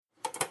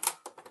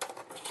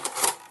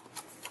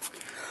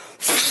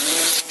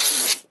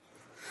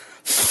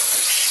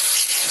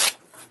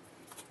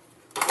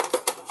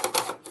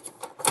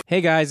Hey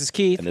guys, it's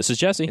Keith. And this is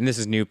Jesse. And this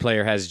is New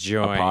Player Has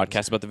Joined. A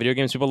podcast about the video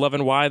games people love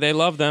and why they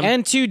love them.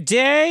 And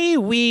today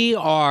we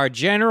are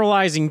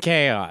generalizing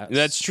chaos.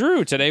 That's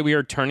true. Today we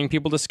are turning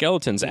people to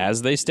skeletons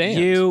as they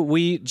stand.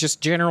 We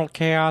just general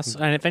chaos.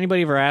 And if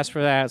anybody ever asks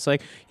for that, it's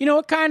like,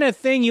 what kind of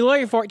thing you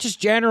looking for?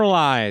 Just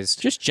generalized.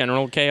 Just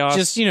general chaos.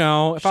 Just,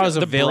 if I was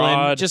a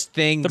villain, just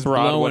things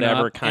blowing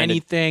whatever, up,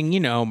 anything,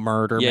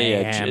 murder,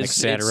 mayhem,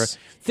 etc.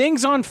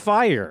 Things on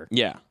fire.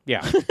 Yeah.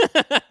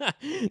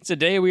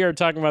 Today we are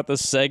talking about the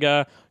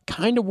Sega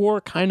kind of war,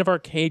 kind of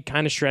arcade,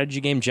 kind of strategy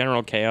game,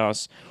 General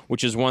Chaos,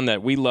 which is one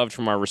that we loved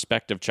from our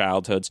respective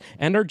childhoods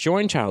and our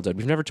joint childhood.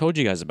 We've never told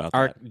you guys about that.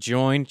 Our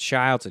joined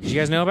childhood. Did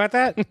you guys know about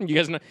that? You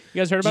guys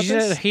heard about this?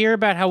 Did you hear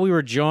about how we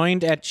were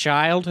joined at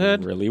childhood?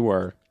 We really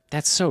were.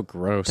 That's so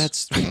gross.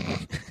 That's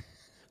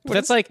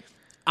like...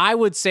 I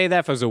would say that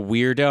if I was a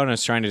weirdo and I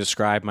was trying to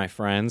describe my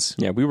friends.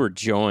 Yeah, we were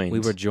joined.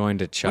 We were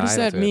joined at childhood. What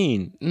does that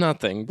mean?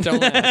 Nothing.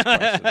 Don't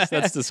ask questions.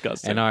 That's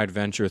disgusting. And our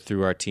adventure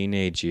through our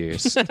teenage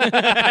years.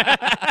 Yeah,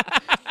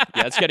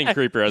 it's getting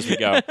creepier as we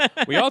go.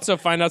 We also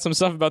find out some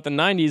stuff about the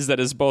 90s that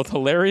is both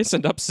hilarious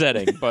and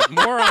upsetting, but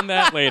more on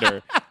that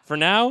later. For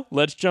now,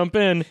 let's jump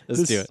in.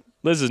 Let's do it.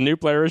 This is New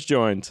Player Has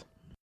Joined.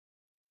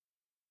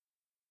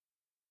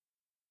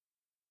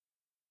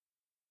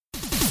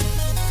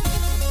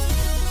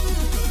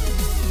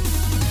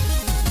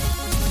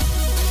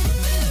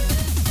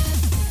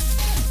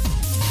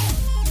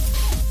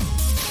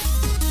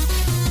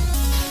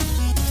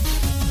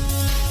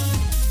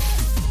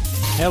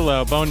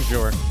 Hello,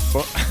 bonjour.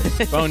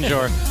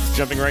 Bonjour.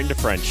 Jumping right into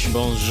French.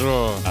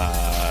 Bonjour.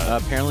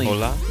 Apparently,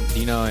 hola?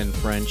 In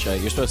French,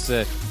 you're supposed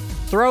to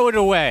throw it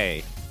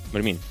away. What do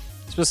you mean?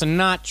 You're supposed to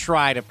not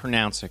try to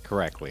pronounce it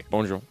correctly.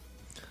 Bonjour.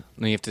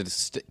 No, you have to...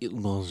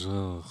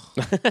 bonjour.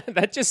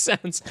 That just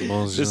sounds...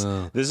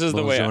 Bonjour. This is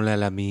the way... Bonjour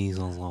la mise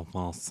en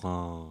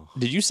passant.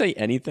 Did you say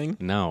anything?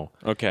 No.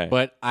 Okay.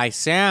 But I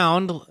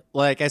sound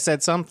like I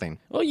said something.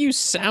 Well, you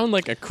sound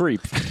like a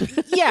creep.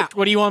 Yeah.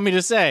 What do you want me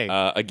to say?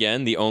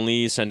 Again, the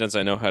only sentence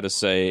I know how to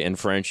say in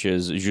French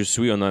is "Je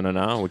suis un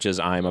ananas," which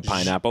is "I'm a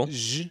pineapple."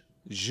 Je.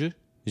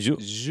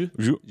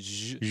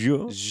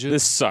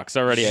 This sucks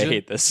already. I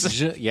hate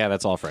this. Yeah,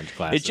 that's all French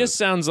classes. It just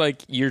sounds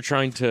like you're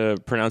trying to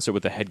pronounce it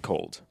with a head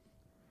cold.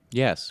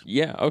 Yes.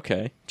 Yeah,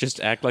 okay.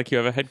 Just act like you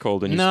have a head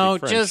cold and you speak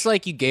French. Just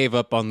like you gave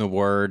up on the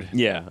word.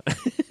 Yeah.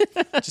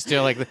 Just do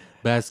like the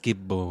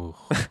basketball.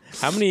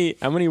 How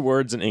many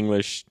words in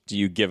English do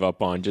you give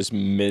up on just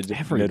mid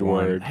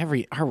word?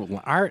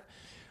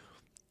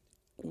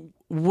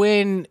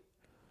 When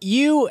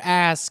you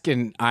ask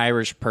an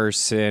Irish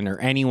person or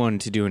anyone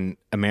to do an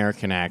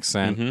American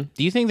accent,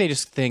 do you think they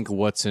just think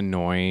what's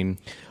annoying?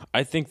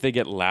 I think they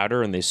get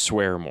louder and they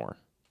swear more.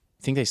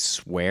 Think they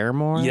swear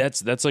more? Yeah,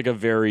 that's like a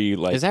very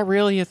like... Is that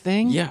really a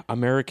thing? Yeah,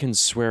 Americans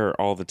swear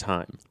all the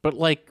time. But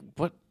like,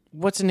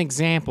 what's an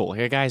example?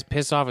 A guy's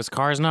pissed off his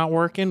car's not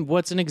working.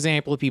 What's an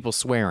example of people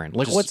swearing?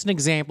 Like, what's an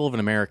example of an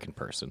American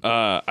person?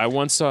 I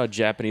once saw a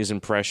Japanese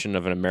impression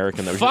of an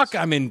American that was Fuck,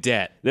 I'm in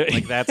debt.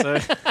 Like, that's a...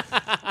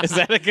 Is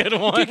that a good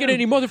one? Can't get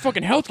any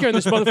motherfucking healthcare in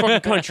this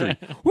motherfucking country.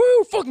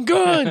 Woo, fucking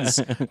guns.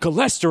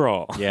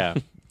 Cholesterol. Yeah.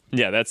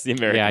 Yeah, that's the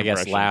American impression.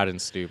 impression. Loud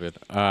and stupid.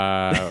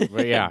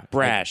 But yeah.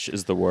 Brash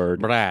is the word.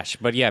 Brash.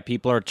 But yeah,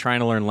 people are trying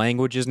to learn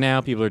languages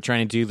now. People are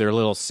trying to do their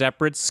little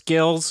separate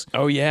skills.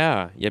 Oh,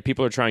 yeah. Yeah,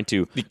 people are trying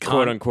to,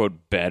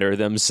 quote-unquote, better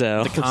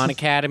themselves. The Khan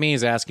Academy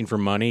is asking for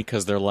money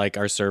because they're like,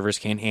 our servers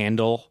can't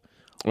handle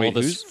all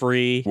this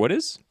free... What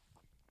is?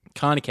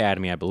 Khan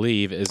Academy, I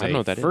believe, is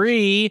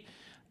free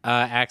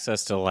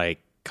access to, like,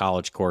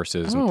 college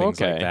courses and things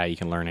like that. You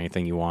can learn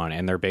anything you want,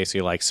 and they're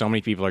basically like, so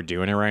many people are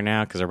doing it right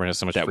now because everyone has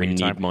so much free time. We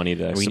need money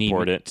to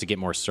support it to get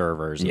more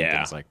servers and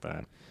things like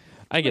that.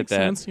 I get that.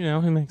 Sense,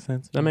 it makes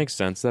sense. That makes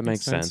sense. That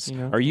makes sense.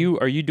 Are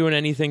you doing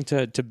anything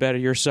to better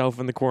yourself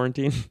in the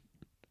quarantine?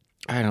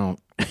 I don't.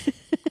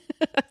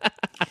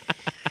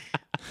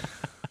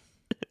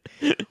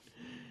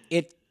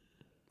 It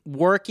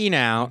working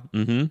out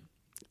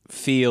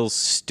feels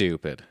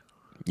stupid.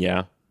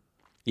 Yeah.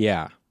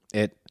 Yeah.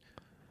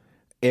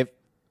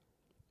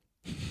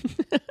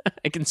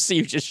 I can see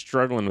you just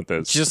struggling with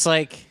this. Just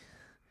like,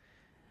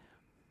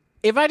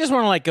 if I just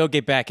want to like go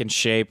get back in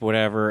shape,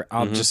 whatever,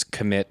 I'll just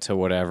commit to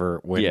whatever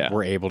when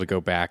we're able to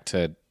go back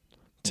to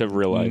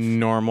real life,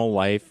 normal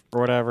life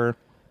or whatever.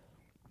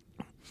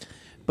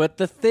 But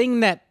the thing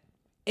that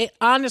it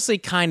honestly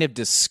kind of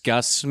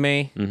disgusts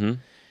me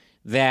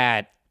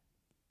that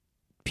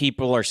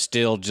people are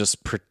still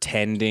just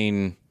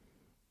pretending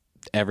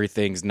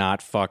everything's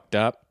not fucked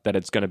up, that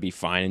it's going to be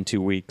fine in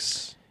 2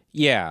 weeks.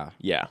 Yeah.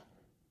 Yeah.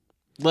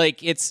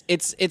 Like,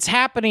 it's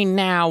happening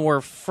now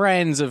where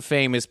friends of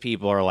famous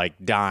people are, like,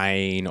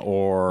 dying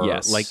or,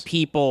 like,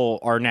 people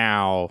are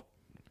now...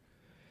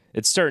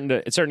 It's starting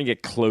to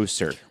get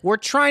closer. We're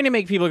trying to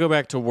make people go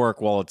back to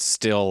work while it's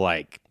still,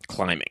 like...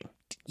 climbing.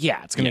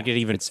 Yeah, it's going to get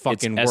even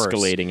fucking worse. It's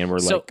escalating, and we're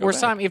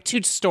you have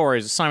two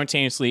stories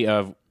simultaneously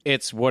of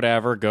it's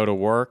whatever, go to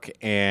work,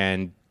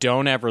 and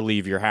don't ever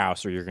leave your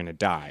house or you're going to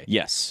die.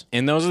 Yes.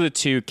 And those are the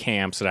two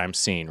camps that I'm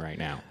seeing right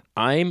now.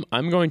 I'm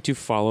going to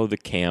follow the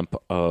camp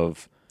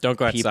of Don't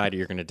go outside or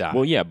you're going to die.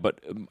 well, yeah, but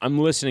I'm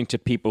listening to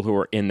people who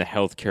are in the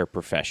healthcare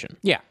profession.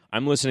 Yeah.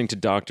 I'm listening to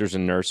doctors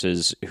and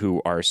nurses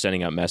who are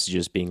sending out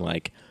messages being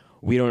like,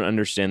 we don't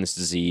understand this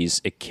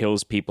disease. It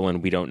kills people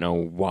and we don't know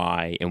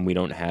why, and we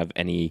don't have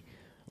any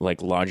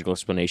like logical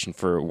explanation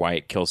for why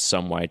it kills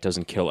some, why it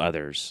doesn't kill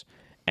others.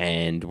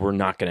 And we're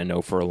not going to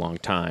know for a long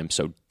time,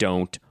 so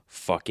don't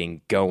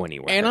fucking go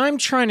anywhere. And I'm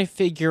trying to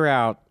figure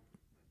out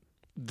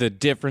the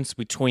difference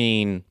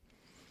between,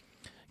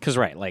 because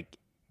like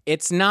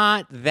it's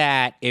not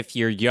that if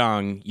you're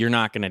young you're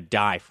not going to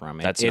die from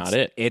it. That's not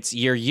it. It's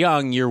you're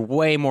young, you're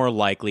way more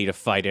likely to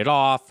fight it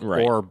off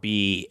or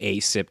be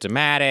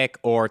asymptomatic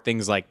or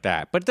things like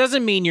that. But it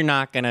doesn't mean you're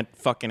not going to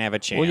fucking have a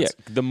chance. Well, yeah,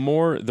 the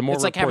more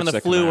it's like having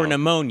the flu or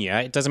pneumonia.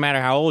 It doesn't matter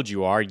how old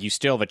you are, you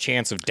still have a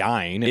chance of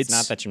dying. It's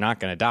not that you're not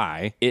going to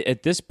die.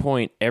 At this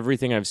point,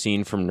 everything I've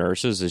seen from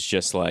nurses is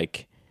just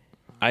like,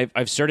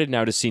 I've started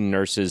now to see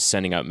nurses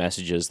sending out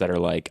messages that are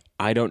like,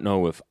 I don't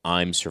know if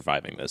I'm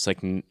surviving this.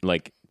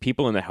 Like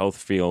people in the health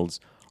fields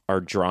are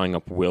drawing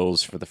up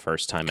wills for the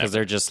first time because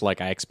they're just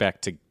like, I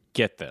expect to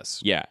get this.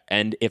 Yeah,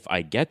 and if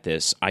I get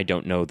this, I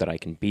don't know that I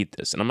can beat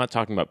this. And I'm not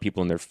talking about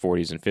people in their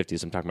 40s and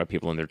 50s. I'm talking about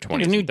people in their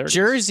 20s and 30s. New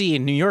Jersey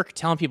and New York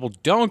telling people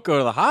don't go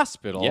to the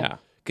hospital. Yeah.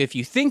 If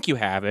you think you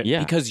have it, yeah.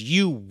 because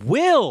you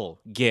will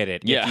get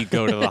it if you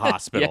go to the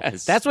hospital.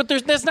 Yes. That's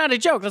not a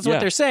joke. That's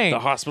what they're saying. The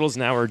hospitals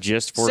now are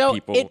just for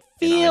people in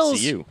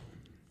ICU.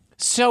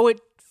 So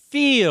it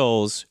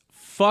feels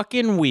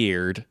fucking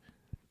weird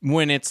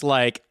when it's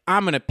like,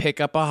 I'm going to pick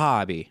up a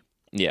hobby.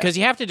 Yeah. Because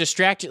you have to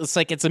distract you. It's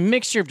like it's a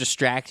mixture of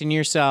distracting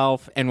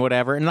yourself and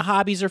whatever. And the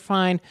hobbies are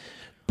fine.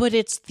 But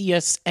it's the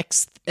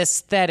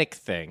aesthetic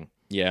thing.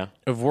 Yeah.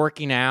 Of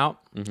working out.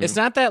 Mm-hmm. It's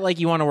not that like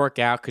you want to work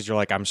out because you're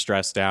like, I'm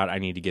stressed out, I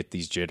need to get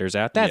these jitters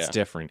out. That's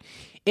different.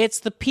 It's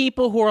the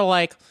people who are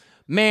like,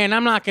 man,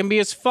 I'm not gonna be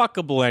as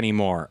fuckable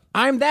anymore.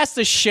 That's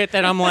the shit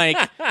that I'm like,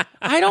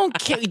 I don't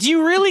care. Do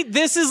you really?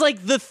 This is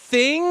like the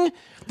thing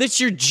that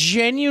you're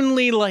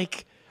genuinely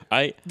like.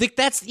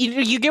 That's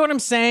you get what I'm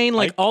saying?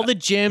 Like all the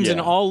gyms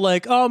and all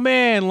like, oh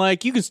man,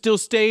 like you can still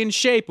stay in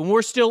shape and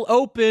we're still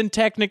open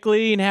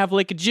technically and have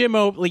like a gym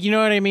open. Like, you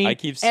know what I mean? I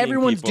keep seeing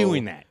everyone's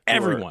doing that.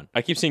 Everyone.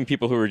 I keep seeing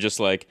people who are just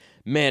like,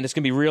 man, it's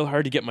gonna be real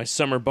hard to get my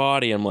summer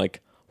body. I'm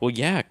like, well,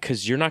 yeah,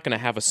 because you're not gonna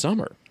have a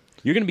summer.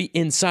 You're going to be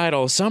inside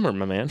all summer,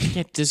 my man.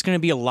 Yeah, there's going to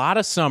be a lot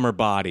of summer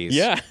bodies.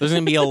 Yeah. There's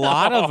going to be a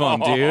lot of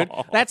them, dude.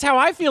 That's how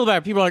I feel about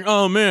it. People are like,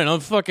 oh, man, I'm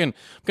going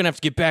to have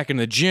to get back in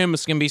the gym.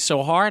 It's going to be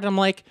so hard. I'm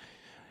like,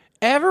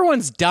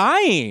 everyone's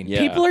dying.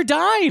 Yeah. People are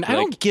dying. I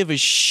don't give a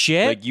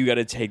shit. Like, you got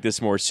to take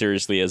this more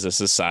seriously as a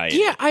society.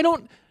 Yeah, I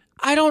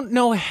don't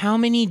know how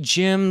many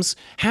gyms,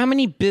 how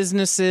many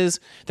businesses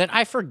that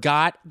I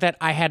forgot that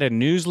I had a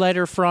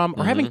newsletter from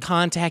or haven't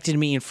contacted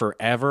me in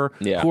forever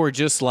who are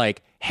just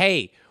like,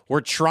 hey, we're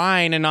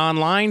trying an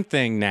online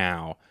thing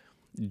now.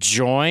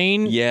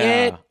 Join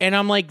it. And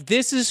I'm like,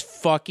 this is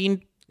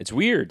fucking... It's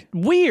weird.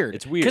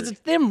 It's weird. Because it's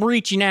them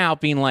reaching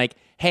out, being like,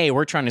 hey,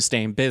 we're trying to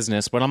stay in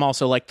business, but I'm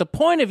also like, the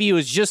point of view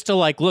is just to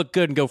like look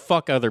good and go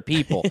fuck other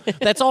people.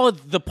 That's all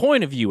the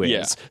point of view is.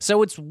 Yeah.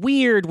 So it's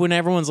weird when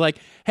everyone's like,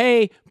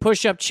 hey,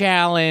 push-up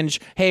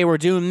challenge. Hey, we're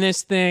doing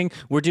this thing.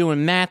 We're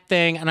doing that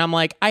thing. And I'm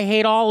like, I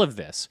hate all of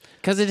this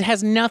because it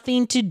has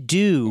nothing to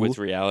do with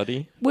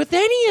reality, with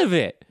any of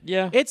it.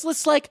 Yeah. It's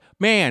just like,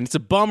 man, it's a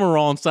bummer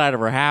all inside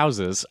of our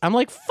houses. I'm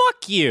like,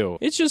 fuck you.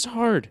 It's just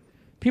hard.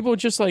 People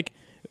just like...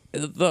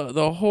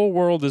 The whole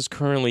world is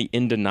currently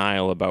in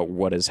denial about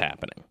what is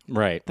happening.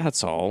 Right.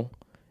 That's all.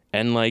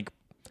 And, like,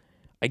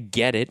 I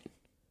get it.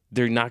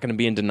 They're not going to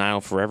be in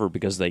denial forever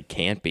because they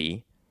can't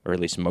be, or at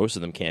least most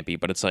of them can't be.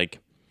 But it's like,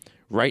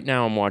 right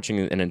now I'm watching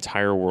an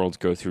entire world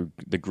go through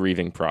the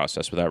grieving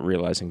process without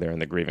realizing they're in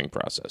the grieving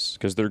process.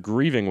 Because they're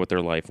grieving what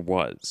their life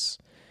was.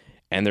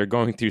 And they're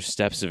going through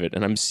steps of it.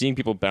 And I'm seeing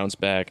people bounce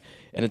back.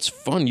 And it's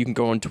fun. You can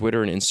go on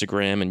Twitter and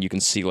Instagram and you can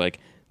see,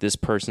 like, this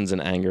person's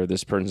in anger,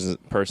 this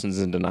person's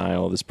in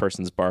denial, this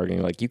person's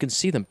bargaining. Like, you can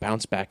see them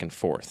bounce back and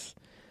forth.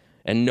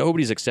 And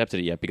nobody's accepted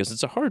it yet because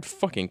it's a hard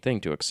fucking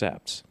thing to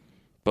accept.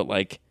 But,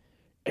 like,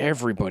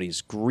 everybody's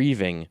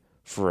grieving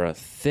for a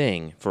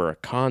thing, for a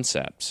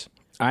concept.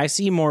 I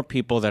see more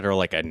people that are,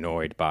 like,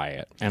 annoyed by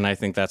it. And I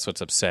think that's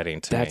what's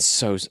upsetting to me. That's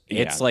so...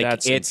 Yeah, it's like,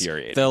 that's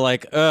infuriating. They're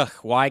like, ugh,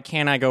 why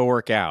can't I go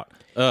work out?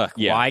 Ugh,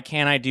 why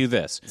can't I do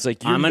this? It's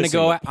like, I'm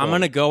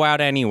gonna go out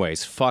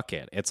anyways. Fuck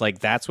it. It's like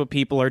that's what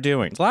people are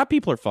doing. A lot of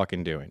people are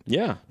fucking doing.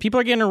 Yeah. People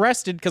are getting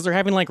arrested because they're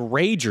having like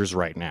ragers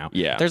right now.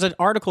 Yeah. There's an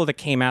article that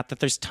came out that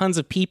there's tons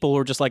of people who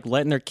are just like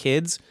letting their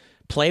kids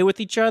play with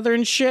each other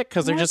and shit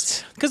because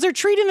they're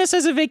treating this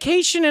as a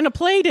vacation and a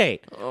play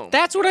date.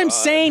 That's what I'm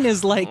saying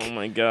is like, oh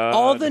my God,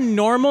 all the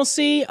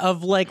normalcy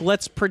of like,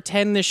 let's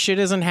pretend this shit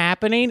isn't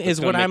happening is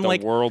what I'm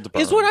like,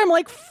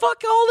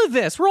 fuck all of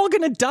this. We're all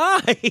gonna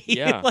die.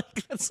 Yeah.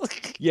 Like, that's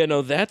like... Yeah,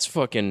 no, that's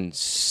fucking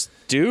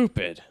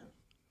stupid.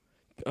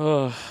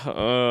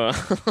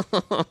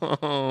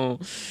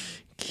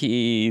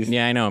 Keith.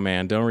 Yeah, I know,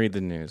 man. Don't read the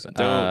news.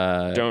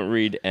 Don't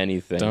read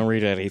anything. Don't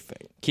read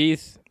anything.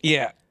 Keith.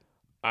 Yeah.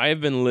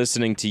 I've been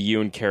listening to you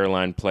and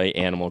Caroline play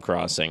Animal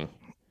Crossing,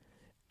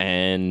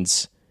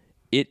 and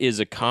it is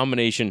a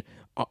combination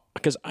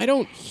because I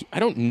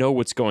don't know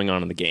what's going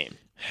on in the game.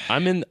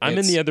 I'm in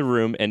the other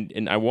room,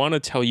 and I want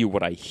to tell you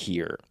what I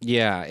hear.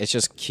 Yeah, it's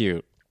just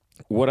cute.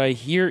 What I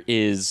hear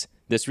is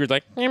this weird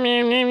like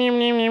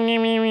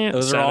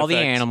Those are all the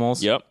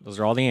animals. Yep. Those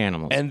are all the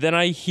animals. And then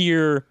I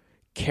hear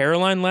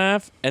Caroline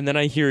laugh, and then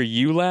I hear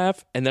you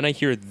laugh, and then I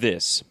hear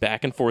this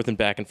back and forth and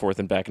back and forth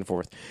and back and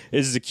forth.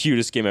 This is the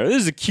cutest game ever. This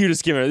is the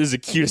cutest game ever. This is the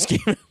cutest game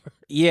ever.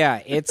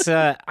 Yeah, it's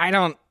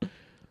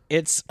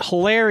it's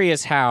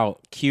hilarious how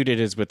cute it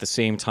is, but at the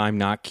same time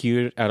not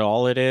cute at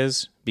all it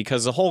is,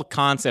 because the whole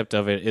concept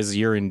of it is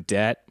you're in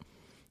debt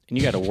and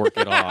you got to work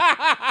it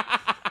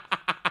off.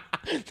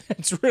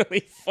 That's really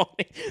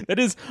funny. That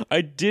is,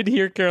 I did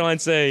hear Caroline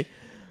say,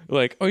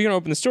 like, oh, you're going to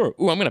open the store.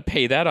 Ooh, I'm going to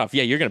pay that off.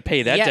 Yeah, you're going to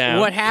pay that down.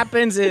 What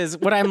happens is,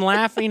 what I'm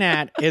laughing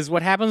at is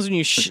what happens when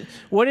you,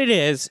 what it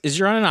is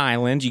you're on an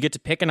island, you get to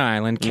pick an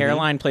island.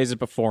 Caroline plays it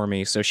before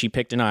me, so she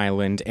picked an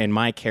island, and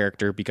my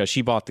character, because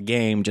she bought the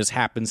game, just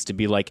happens to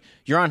be like,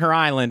 you're on her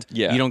island,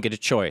 you don't get a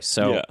choice.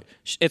 So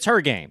it's her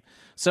game.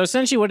 So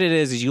essentially what it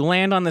is you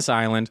land on this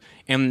island,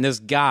 and this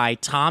guy,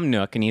 Tom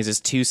Nook, and he has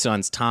his two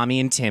sons, Tommy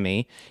and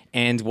Timmy,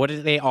 and what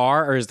they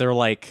are is they're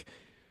like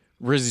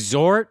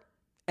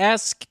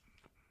resort-esque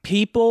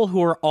people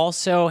who are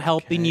also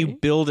helping you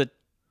build a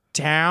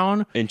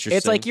town. Interesting.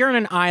 It's like you're on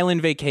an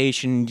island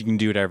vacation, you can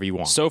do whatever you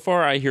want. So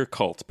far I hear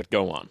cult, but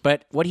go on.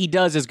 But what he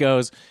does is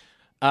goes,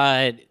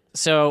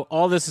 so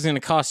all this is going to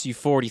cost you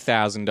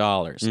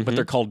 $40,000, but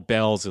they're called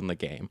bells in the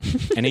game.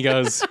 And he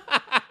goes,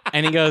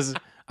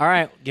 all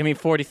right, give me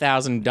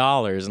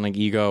 $40,000. And like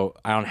you go,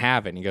 I don't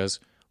have it. And he goes,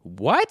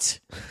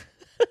 what?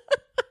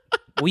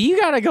 Well, you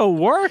got to go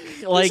work.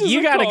 Like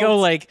you got to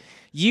go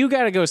you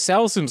got to go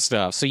sell some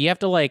stuff. So you have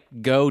to like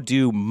go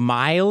do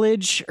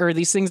mileage, or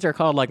these things they're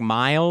called like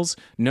miles,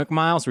 Nook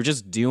miles. We're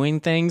just doing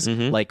things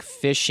like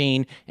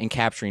fishing and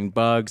capturing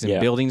bugs and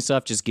building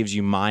stuff just gives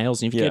you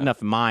miles. And if you get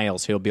enough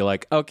miles, he'll be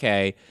like,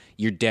 okay,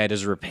 your debt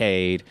is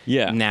repaid.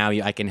 Yeah. Now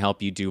I can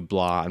help you do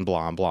blah and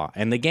blah and blah.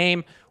 And the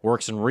game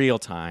works in real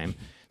time.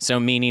 So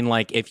meaning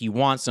like if you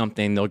want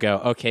something, they'll go,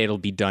 okay, it'll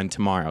be done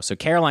tomorrow. So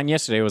Caroline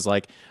yesterday was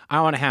like,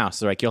 I want a house.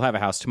 They're like, you'll have a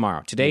house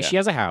tomorrow. Today she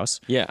has a house.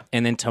 Yeah.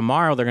 And then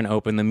tomorrow they're going to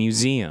open the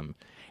museum.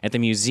 At the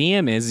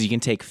museum is you can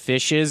take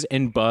fishes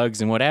and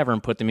bugs and whatever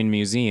and put them in the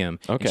museum.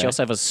 Okay. And she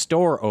also have a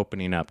store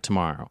opening up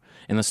tomorrow.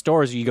 And the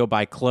store is you go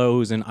buy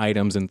clothes and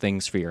items and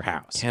things for your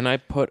house. Can I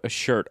put a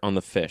shirt on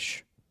the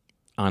fish?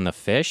 On the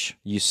fish?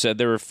 You said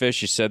there were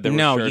fish. You said there were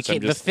no, shirts. You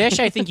can't. The fish,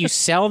 I think you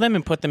sell them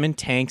and put them in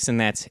tanks, and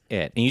that's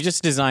it. And you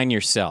just design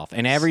yourself.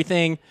 And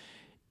everything's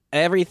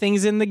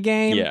in the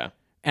game. Yeah.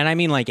 And I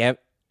mean, like,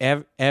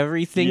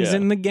 everything's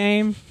in the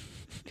game.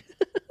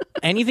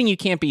 Anything you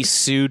can't be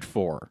sued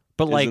for.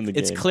 But, like,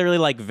 it's clearly,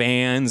 like,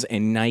 Vans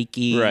and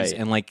Nikes. Right.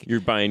 And, like...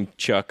 You're buying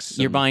Chucks.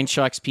 You're buying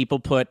Chucks. People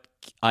put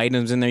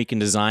items in there. You can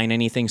design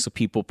anything, so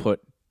people put...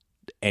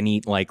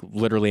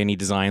 literally any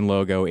design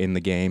logo in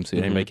the game, so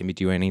anybody can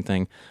do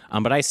anything.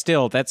 But that's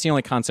the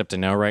only concept to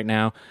know right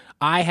now.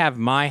 I have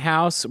my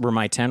house where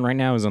my tent right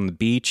now is on the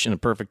beach in a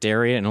perfect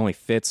area, and only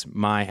fits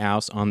my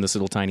house on this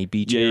little tiny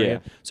beach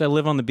area. Yeah. So I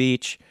live on the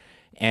beach,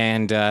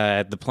 and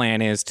the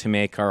plan is to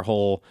make our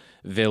whole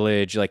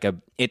village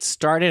it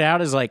started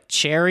out as like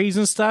cherries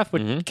and stuff,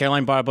 but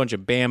Caroline bought a bunch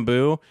of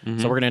bamboo,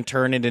 so we're going to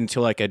turn it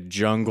into like a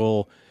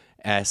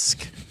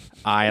jungle-esque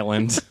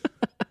island.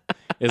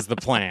 Is the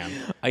plan.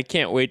 I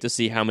can't wait to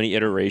see how many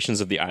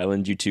iterations of the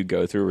island you two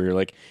go through where you're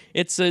like,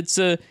 it's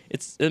a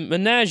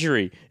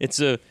menagerie. It's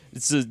a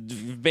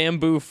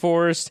bamboo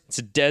forest. It's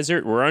a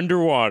desert. We're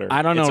underwater.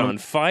 I don't know. It's on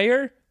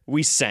fire.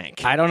 We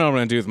sank. I don't know what I'm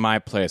going to do with my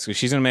place, because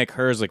she's going to make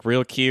hers look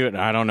real cute,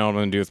 and I don't know what I'm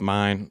going to do with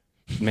mine.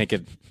 Make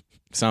it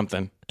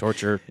something.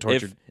 Torture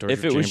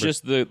If it was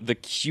just the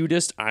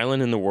cutest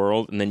island in the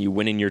world, and then you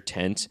went in your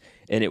tent,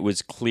 and it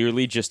was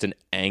clearly just an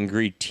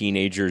angry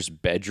teenager's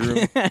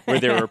bedroom where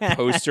there were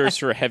posters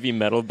for heavy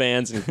metal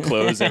bands and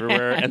clothes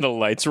everywhere, and the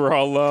lights were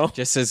all low.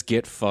 Just says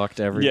 "get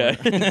fucked" everywhere.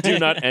 Yeah, do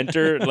not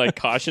enter, like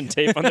caution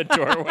tape on the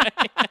doorway.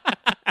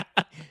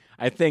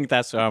 I think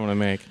that's what I'm going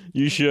to make.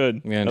 You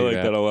should. I like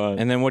that a lot.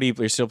 And then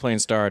you're still playing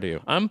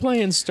Stardew? I'm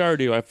playing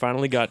Stardew. I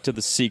finally got to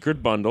the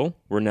secret bundle,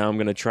 where now I'm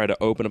going to try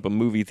to open up a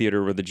movie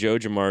theater where the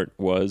Joja Mart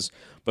was.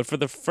 But for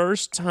the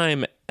first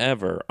time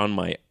ever on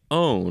my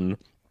own,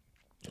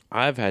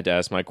 I've had to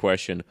ask my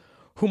question,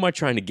 who am I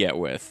trying to get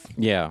with?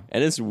 Yeah.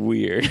 And it's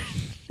weird.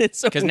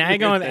 It's because now you're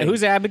going,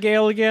 who's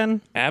Abigail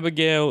again?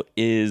 Abigail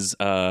is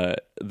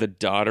the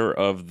daughter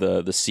of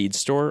the seed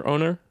store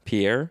owner,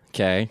 Pierre.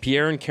 Okay.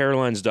 Pierre and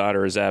Caroline's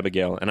daughter is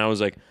Abigail. And I was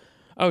like,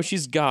 oh,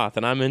 she's goth,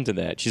 and I'm into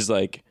that. She's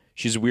like,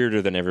 she's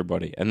weirder than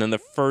everybody. And then the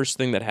first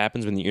thing that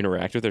happens when you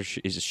interact with her,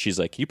 she's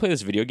like, can you play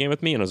this video game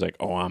with me? And I was like,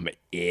 oh, I'm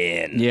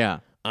in. Yeah.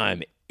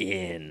 I'm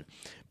in.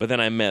 But then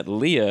I met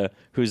Leah,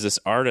 who's this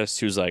artist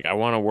who's like, I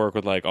want to work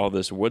with like all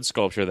this wood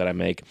sculpture that I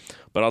make,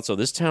 but also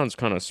this town's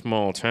kind of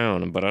small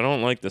town, but I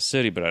don't like the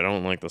city, but I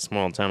don't like the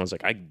small town. I was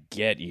like, I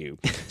get you.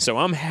 So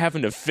I'm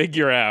having to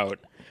figure out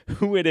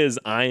who it is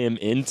I am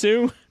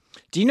into.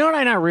 Do you know what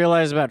I not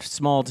realized about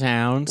small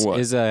towns? What?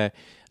 Is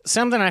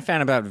something I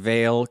found about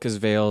Vail, because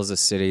Vail is a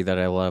city that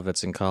I love.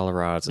 It's in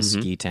Colorado. It's a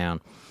ski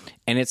town.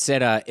 And it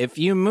said, if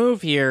you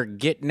move here,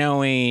 get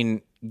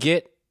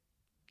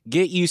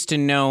used to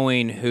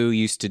knowing who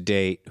used to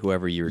date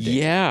whoever you were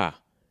dating. Yeah.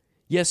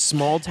 Yes,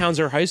 small towns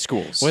are high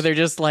schools. Where they're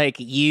just like,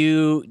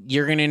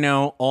 you're going to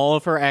know all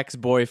of her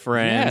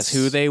ex-boyfriends,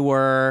 who they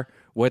were,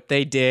 what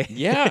they did.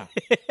 Yeah.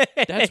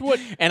 That's what...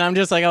 And I'm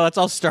just like, let's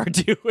all start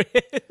doing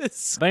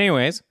this. But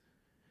anyways...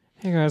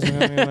 Hey guys,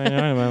 podcast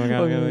about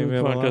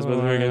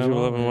the very games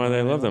people love and why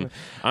they love them.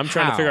 I'm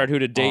trying to figure out who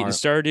to date in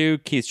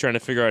Stardew. Keith's trying to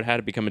figure out how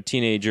to become a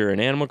teenager in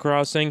Animal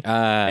Crossing.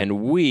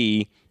 And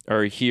we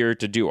are here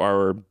to do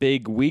our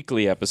big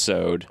weekly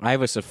episode. I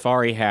have a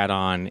safari hat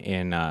on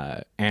in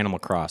Animal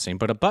Crossing,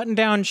 but a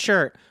button-down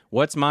shirt.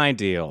 What's my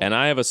deal? And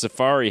I have a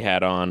safari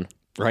hat on.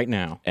 Right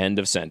now. End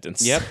of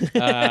sentence. Yep.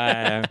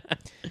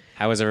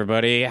 How is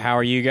everybody? How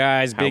are you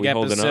guys? Big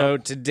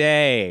episode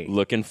today.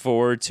 Looking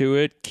forward to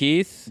it.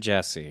 Keith?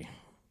 Jesse.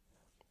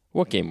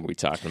 What game are we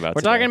talking about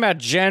We're today? talking about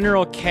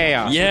General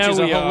Chaos, Yeah, which is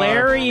a we are.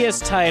 hilarious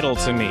title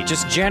to me.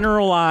 Just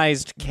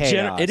generalized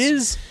chaos. It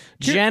is...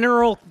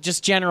 General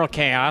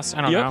chaos.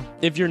 I don't know.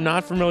 If you're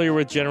not familiar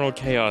with General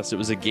Chaos, it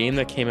was a game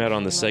that came out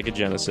on the Sega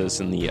Genesis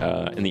in the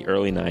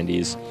early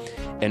 90s,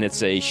 and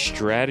it's a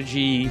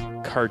strategy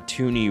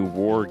cartoony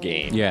war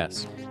game.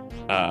 Yes.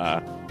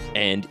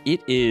 And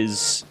it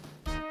is...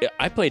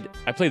 I played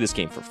this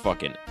game for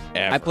fucking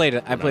ever. I played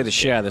the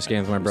shit out of this game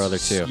with my brother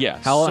too. Yeah.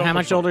 How so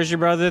much fun. older is your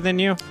brother than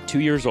you? 2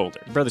 years older.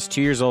 Your brother's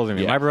 2 years older than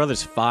me. Yeah. My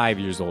brother's 5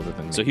 years older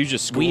than me. So he was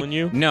just schooling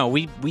you? No,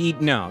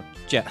 no.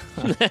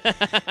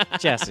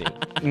 Jesse.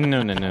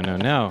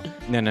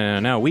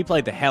 No. We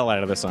played the hell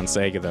out of this on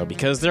Sega, though,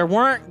 because there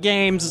weren't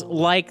games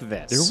like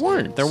this. There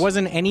weren't. There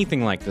wasn't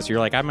anything like this. You're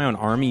like, I have my own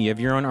army, you have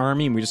your own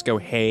army, and we just go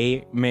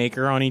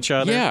haymaker on each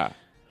other. Yeah.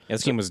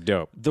 This game was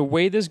dope. The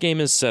way this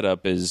game is set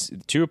up is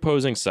two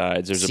opposing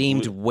sides. There's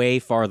Seemed way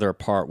farther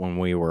apart when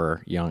we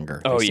were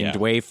younger. Oh, They seemed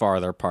way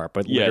farther apart.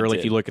 But Yeah, literally,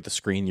 it if did. you look at the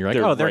screen, you're like,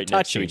 They're they're right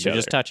next to touching. each They're other.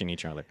 just touching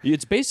each other.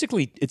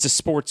 It's a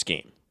sports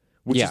game,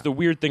 which Yeah. is the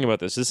weird thing about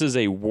this. This is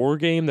a war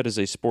game that is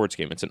a sports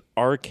game. It's an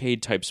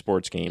arcade-type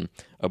sports game.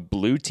 A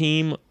blue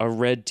team, a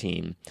red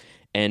team.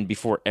 And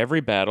before every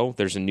battle,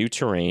 there's a new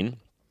terrain,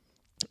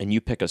 and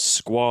you pick a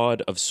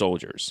squad of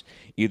soldiers.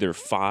 Either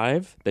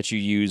 5 that you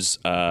use...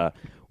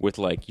 with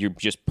you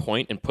just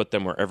point and put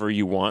them wherever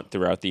you want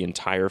throughout the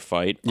entire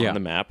fight on the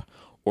map,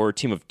 or a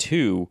team of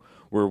 2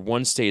 where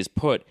one stays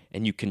put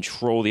and you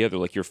control the other,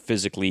 like you're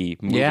physically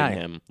moving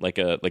him, like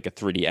a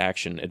 3D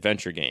action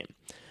adventure game.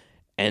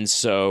 And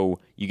so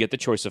you get the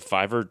choice of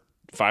 5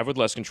 with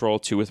less control,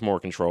 2 with more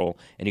control,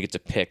 and you get to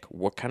pick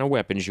what kind of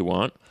weapons you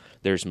want.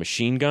 There's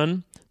machine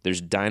gun, there's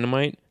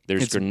dynamite,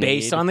 there's grenade,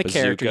 based on the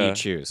character bazooka, you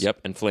choose.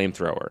 Yep, and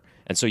flamethrower.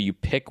 And so you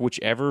pick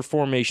whichever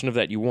formation of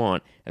that you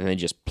want, and then they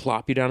just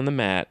plop you down on the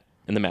map,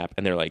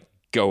 and they're like,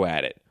 go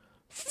at it.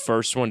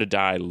 First one to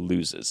die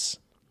loses.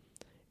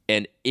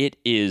 And it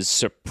is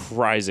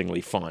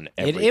surprisingly fun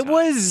every time. It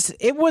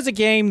was a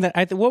game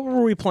that what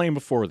were we playing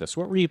before this?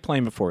 What were you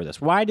playing before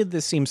this? Why did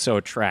this seem so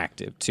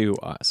attractive to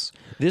us?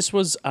 This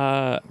was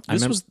I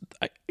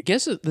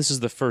guess this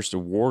is the first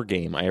war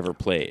game I ever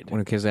played.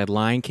 Because I had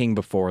Lion King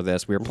before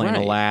this. We were playing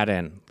Right.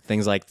 Aladdin,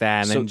 things like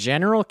that. And then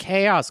General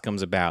Chaos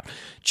comes about.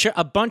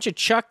 A bunch of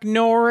Chuck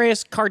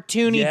Norris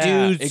cartoony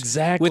dudes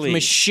exactly. with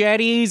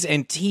machetes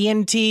and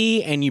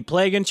TNT, and you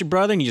play against your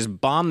brother and you just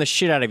bomb the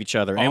shit out of each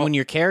other. And when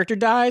your character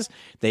dies,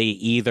 they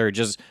either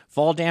just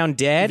fall down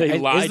dead. They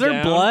lie Is there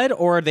down. blood,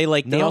 or are they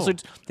No.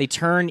 they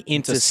turn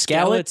into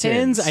skeletons.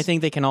 skeletons? I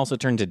think they can also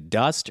turn to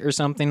dust or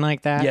something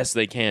like that. Yes,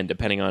 they can,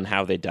 depending on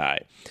how they die.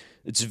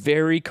 It's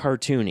very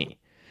cartoony.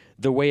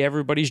 The way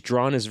everybody's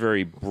drawn is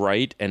very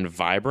bright and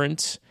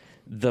vibrant.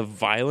 The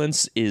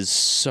violence is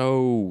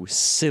so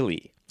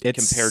silly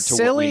It's compared to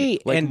silly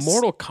what we and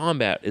Mortal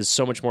Kombat is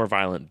so much more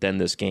violent than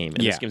this game.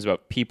 And Yeah. this game's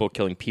about people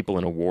killing people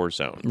in a war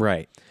zone.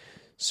 Right.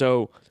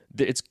 So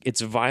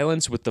it's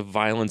violence with the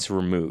violence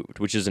removed,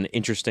 which is an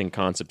interesting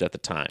concept at the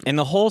time. And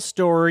the whole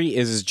story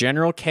is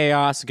General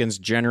Chaos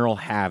against General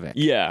Havoc.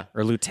 Yeah.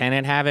 Or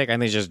Lieutenant Havoc. I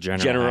think it's just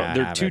General Havoc.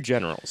 They're two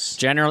generals.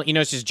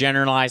 It's just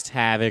generalized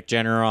Havoc,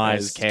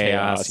 generalized As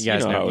chaos. You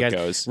guys you know how you it guys,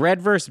 goes.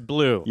 Red versus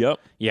blue. Yep.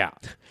 Yeah.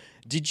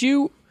 Do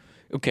you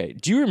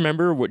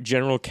remember what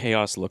General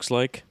Chaos looks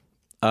like?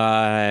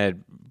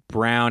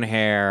 Brown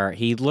hair.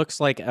 He looks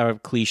like a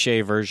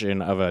cliche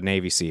version of a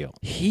Navy SEAL.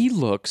 He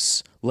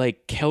looks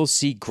like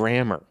Kelsey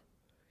Grammer.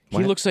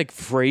 He looks like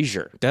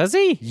Frasier. Does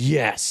he?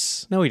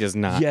 Yes. No, he does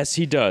not. Yes,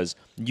 he does.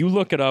 You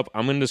look it up.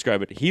 I'm going to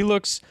describe it. He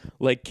looks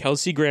like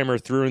Kelsey Grammer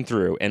through and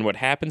through. And what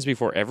happens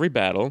before every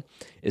battle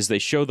is they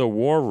show the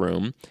war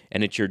room,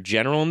 and it's your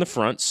general in the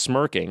front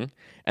smirking,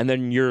 and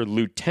then your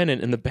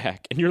lieutenant in the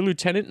back. And your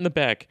lieutenant in the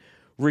back,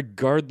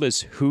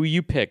 regardless who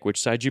you pick,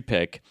 which side you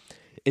pick,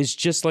 is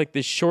just like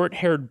this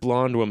short-haired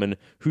blonde woman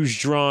who's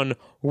drawn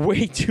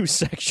way too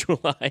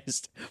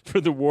sexualized for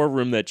the war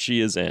room that she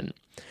is in.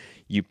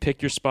 You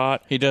pick your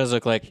spot. He does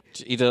look like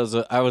he does.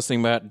 I was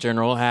thinking about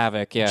General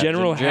Havoc. Yeah,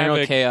 General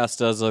Havoc. Chaos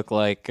does look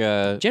like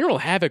General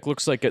Havoc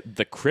looks like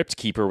the Crypt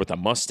Keeper with a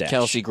mustache.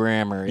 Kelsey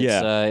Grammer.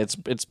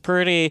 It's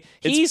pretty.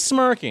 He's He's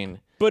smirking.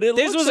 But it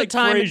This looks was like a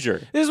time. Frasier.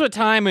 This was a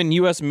time in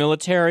U.S.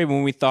 military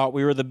when we thought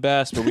we were the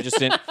best, but we just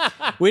didn't.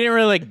 We didn't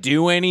really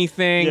do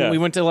anything. Yeah. We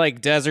went to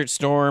Desert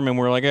Storm, and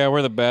we're like, yeah,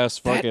 we're the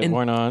best. Fuck it,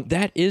 why not?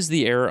 That is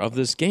the era of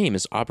this game: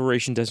 is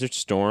Operation Desert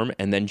Storm,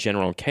 and then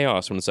General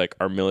Chaos. When it's like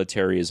our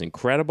military is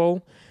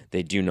incredible,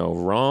 they do no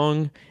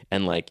wrong,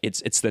 and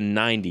it's the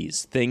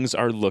 90s. Things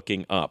are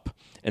looking up,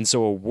 and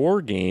so a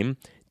war game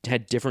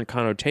had different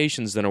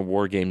connotations than a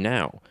war game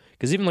now.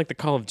 Because even the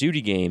Call of Duty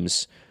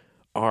games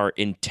are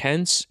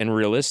intense and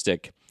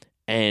realistic,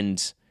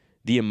 and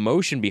the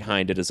emotion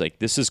behind it is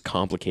this is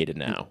complicated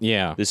now.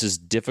 Yeah. This is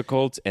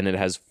difficult, and it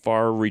has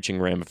far-reaching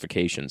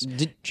ramifications.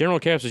 General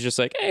Chaos is just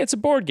hey, it's a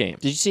board game.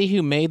 Did you see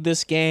who made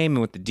this game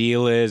and what the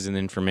deal is and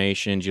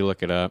information? Did you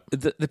look it up?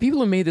 The people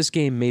who made this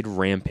game made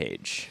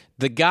Rampage.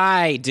 The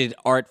guy did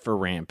art for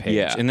Rampage.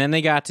 Yeah. And then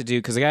they got to do,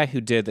 because the guy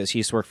who did this, he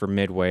used to work for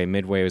Midway.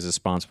 Midway was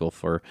responsible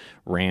for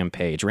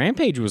Rampage.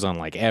 Rampage was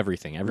on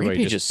everything.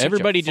 Rampage is such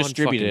everybody a fun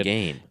distributed fucking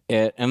game.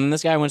 it. And then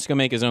this guy went to go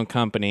make his own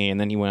company, and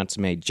then he went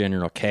to make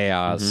General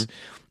Chaos. Mm-hmm.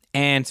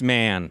 And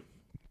man,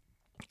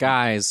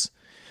 guys,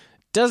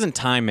 doesn't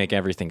time make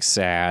everything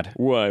sad?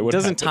 Why? What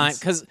doesn't happens? time?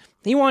 Because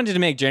he wanted to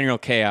make General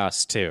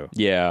Chaos too.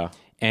 Yeah.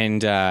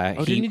 And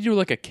Didn't he do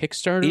a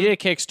Kickstarter? he did a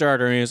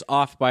Kickstarter, and he was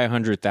off by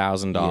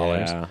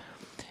 $100,000. Yeah.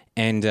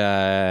 And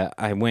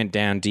I went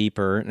down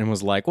deeper and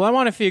was like, well, I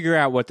want to figure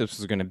out what this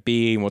was going to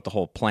be and what the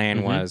whole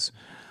plan was.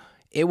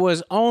 It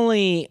wasn't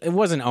only, it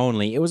was a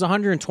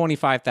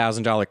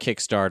 $125,000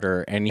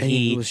 Kickstarter, and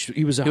he was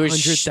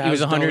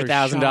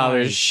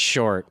 $100,000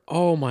 short.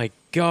 Oh my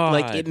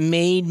God. It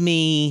made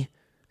me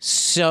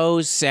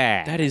so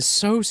sad. That is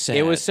so sad.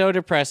 It was so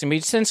depressing. We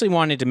essentially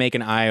wanted to make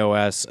an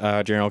iOS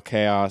General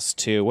Chaos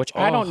 2, which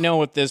I don't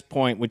know at this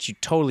point, which you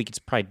totally could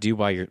probably do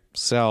by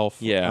yourself.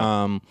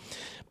 Yeah.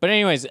 But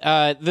anyways,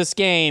 this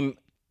game,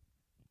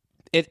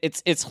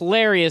 it's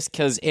hilarious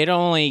because it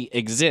only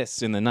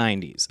exists in the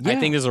 90s. Yeah. I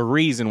think there's a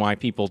reason why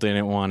people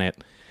didn't want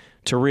it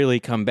to really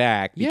come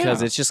back,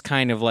 because it's just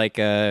kind of with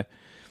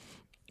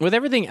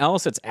everything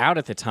else that's out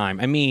at the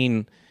time. I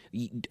mean,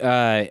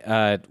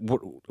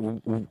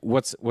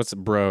 what's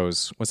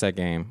Bros? What's that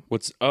game?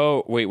 What's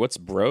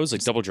Bros?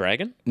 Double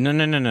Dragon?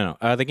 No.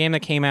 The game that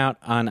came out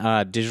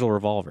on Digital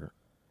Revolver.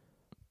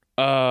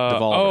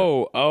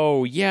 Devolver.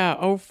 Oh, yeah.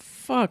 Oh,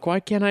 fuck. Why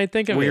can't I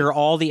think of it? We're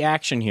all the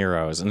action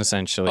heroes, and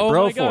essentially. Oh,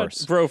 Broforce. my God.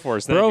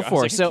 Broforce. Thank you. I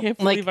was I can't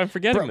believe I'm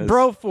forgetting this.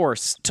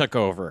 Broforce took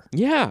over.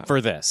 Yeah.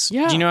 For this.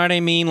 Yeah. Do you know what I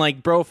mean?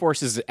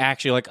 Broforce is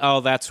actually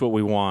oh, that's what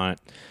we want.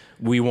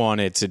 We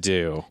wanted to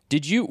do.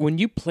 When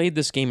you played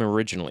this game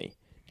originally,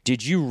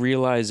 did you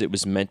realize it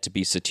was meant to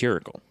be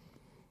satirical?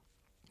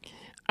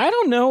 I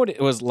don't know what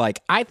it was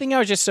like. I think I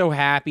was just so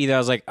happy that I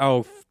was like,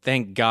 oh,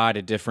 thank God,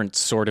 a different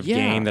sort of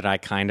game that I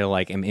kind of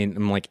am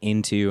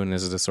into, and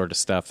this is the sort of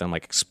stuff that I'm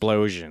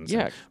explosions,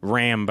 and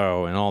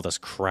Rambo, and all this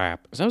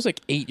crap. Because I was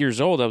 8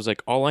 years old, I was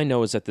all I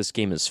know is that this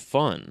game is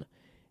fun.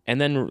 And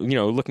then,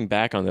 looking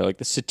back on it,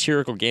 the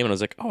satirical game, and I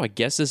was oh, I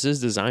guess this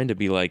is designed to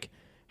be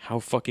how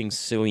fucking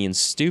silly and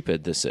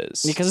stupid this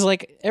is. Because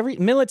every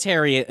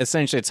military,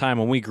 essentially, at the time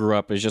when we grew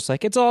up, is just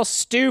it's all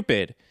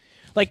stupid.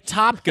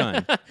 Top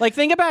Gun.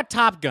 Think about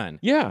Top Gun.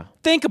 Yeah.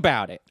 Think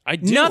about it. I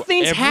do.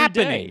 Nothing's every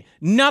happening. day.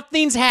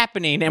 Nothing's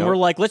happening. And we're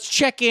let's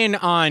check in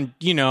on,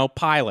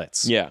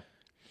 pilots. Yeah.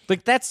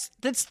 That's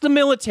the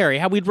military,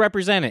 how we'd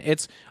represent it.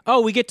 It's,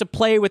 we get to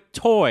play with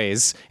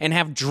toys and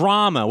have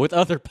drama with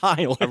other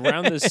pilots.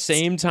 Around the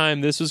same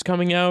time this was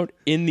coming out,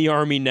 In the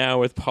Army Now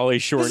with Pauly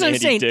Shore and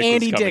Andy Dick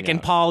Andy was Dick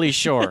and Pauly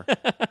Shore.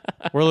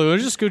 We're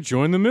let's just go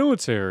join the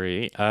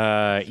military.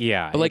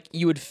 Yeah. But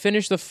you would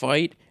finish the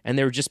fight, and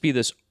there would just be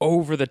this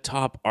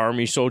over-the-top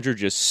army soldier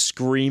just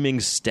screaming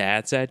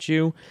stats at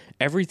you.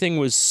 Everything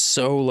was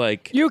so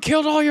you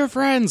killed all your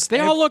friends. They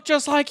all look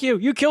just like you.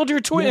 You killed your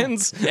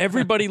twins. Yeah.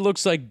 Everybody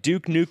looks like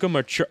Duke Nukem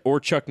or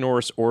Chuck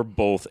Norris or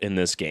both in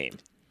this game.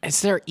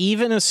 Is there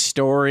even a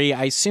story?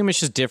 I assume it's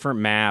just different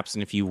maps,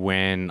 and if you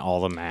win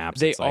all the maps,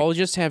 they all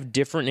just have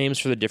different names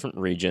for the different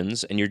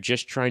regions, and you're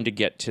just trying to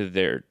get to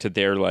their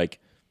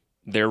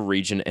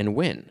region and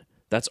win.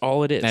 That's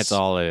all it is. That's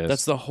all it is.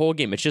 That's the whole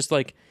game. It's just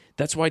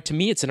that's why to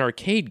me it's an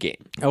arcade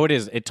game. Oh, it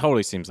is. It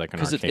totally seems like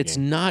an arcade game. Because it's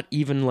not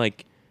even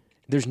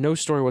there's no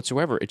story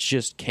whatsoever. It's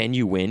just, can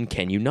you win?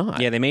 Can you not?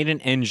 Yeah, they made an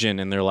engine,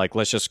 and they're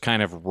let's just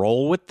kind of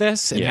roll with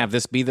this and have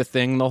this be the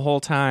thing the whole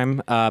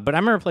time. But I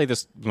remember playing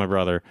this with my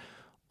brother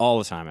all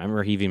the time. I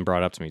remember he even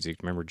brought up to me,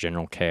 remember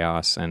General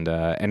Chaos? And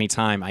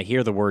anytime I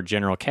hear the word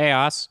General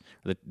Chaos,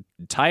 the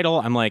title,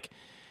 I'm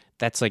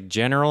that's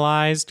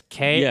generalized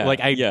K. Yeah,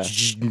 I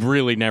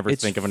really never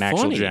think of an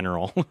actual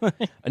general.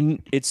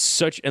 And it's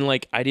such, and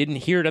I didn't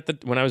hear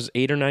it when I was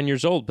 8 or 9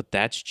 years old, but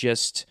that's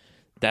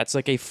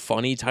a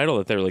funny title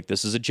that they're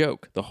this is a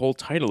joke. The whole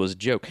title is a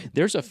joke.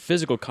 There's a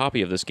physical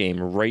copy of this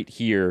game right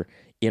here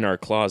in our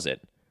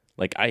closet.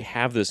 I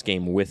have this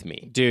game with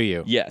me. Do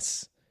you?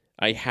 Yes.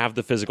 I have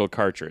the physical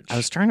cartridge. I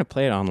was trying to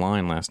play it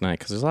online last night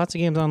because there's lots of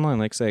games online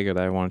like Sega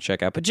that I want to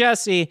check out. But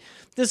Jesse,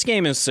 this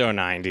game is so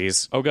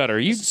 90s. Oh God, are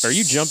you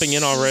jumping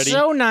in already?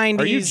 So 90s.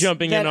 Are you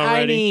jumping in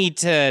already? I need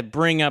to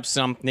bring up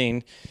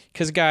something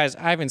because guys,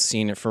 I haven't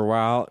seen it for a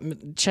while.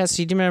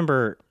 Jesse, do you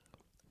remember?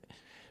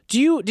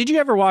 Did you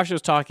ever watch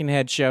those Talking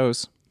Head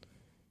shows?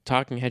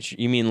 Talking Head?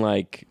 You mean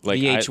like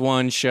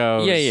VH1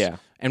 shows? Yeah.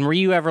 And were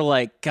you ever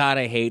like, God,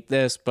 I hate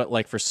this, but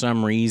like for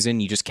some reason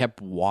you just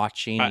kept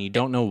watching and you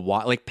don't know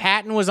why? Like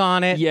Patton was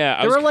on it.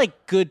 Yeah. There were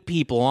like good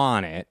people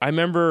on it. I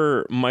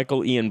remember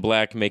Michael Ian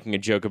Black making a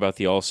joke about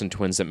the Olsen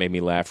twins that made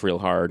me laugh real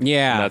hard.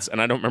 Yeah. And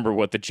I don't remember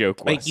what the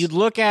joke was. Like you'd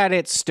look at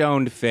it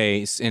stoned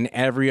face and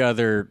every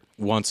other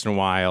once in a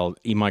while,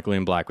 Michael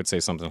Ian Black would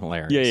say something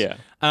hilarious. Yeah.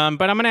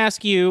 But I'm going to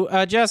ask you,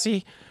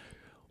 Jesse,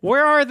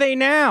 where are they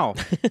now?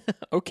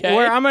 Okay.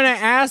 Where I'm going to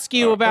ask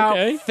you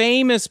about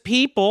famous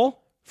people.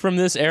 From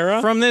this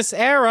era? From this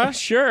era.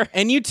 Sure.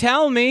 And you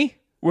tell me.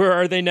 Where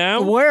are they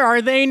now? Where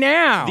are they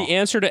now? The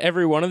answer to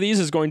every one of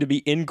these is going to be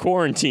in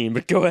quarantine,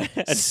 but go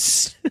ahead.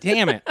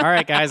 Damn it. All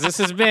right, guys. This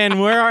has been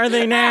Where Are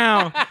They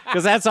Now?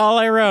 Because that's all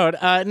I wrote.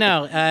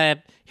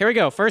 Here we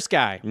go. First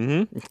guy.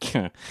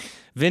 Mm-hmm.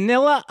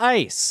 Vanilla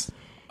Ice.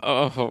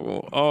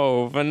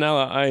 Oh,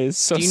 Vanilla Ice.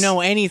 So do you know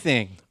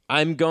anything?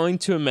 I'm going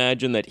to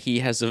imagine that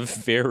he has a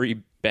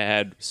very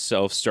bad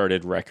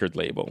self-started record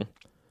label.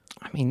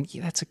 I mean,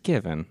 that's a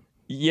given.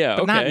 Yeah,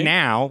 but not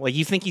now. Like,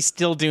 you think he's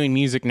still doing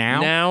music now?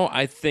 Now,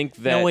 I think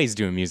that... No way he's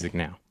doing music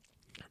now.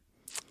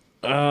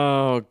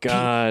 Oh,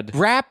 God.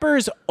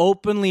 Rappers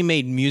openly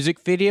made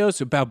music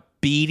videos about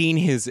beating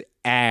his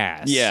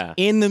ass. Yeah.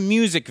 In the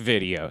music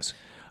videos.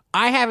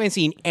 I haven't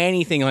seen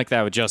anything like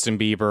that with Justin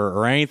Bieber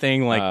or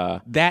anything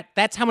like that.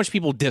 That's how much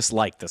people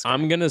dislike this guy.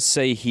 I'm going to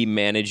say he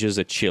manages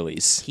a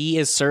Chili's. He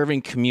is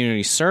serving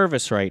community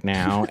service right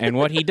now. And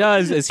what he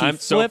does is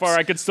so far,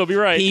 I could still be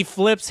right. He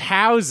flips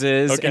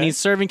houses and he's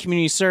serving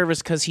community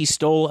service because he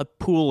stole a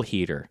pool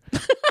heater.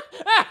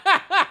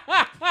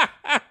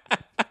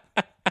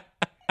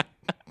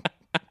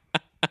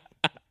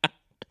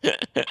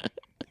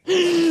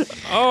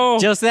 Oh,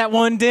 just that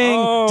one ding.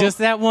 Oh. Just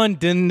that one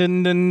ding,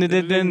 ding, ding, ding,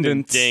 ding,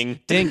 ding, ding.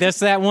 Ding. That's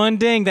that one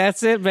ding.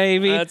 That's it,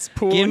 baby. That's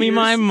pool. Give me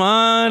my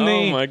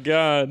money. Oh my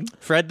God.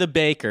 Fred the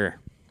Baker.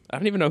 I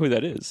don't even know who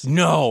that is.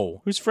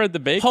 No. Who's Fred the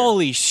Baker?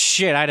 Holy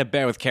shit! I had a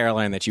bet with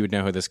Caroline that you would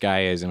know who this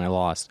guy is, and I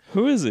lost.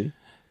 Who is he?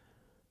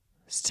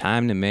 It's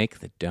time to make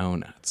the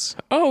donuts.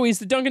 Oh, he's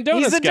the Dunkin'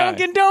 Donuts guy. He's the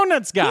Dunkin'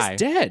 Donuts guy. He's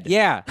dead.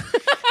 Yeah.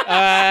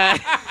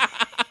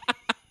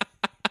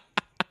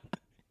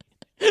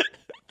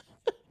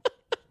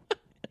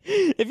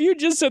 If you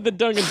just said the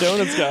Dunkin'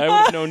 Donuts guy, I would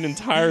have known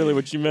entirely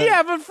what you meant.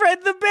 Yeah, but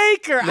Fred the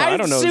Baker. No, I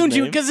don't know his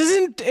name. Because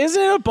isn't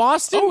it a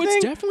Boston thing? Oh,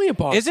 it's definitely a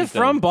Boston thing. Is it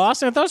from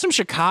Boston? I thought it was from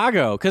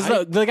Chicago. Because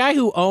the guy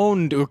who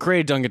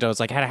created Dunkin' Donuts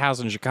had a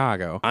house in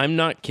Chicago. I'm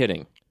not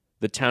kidding.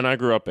 The town I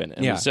grew up in,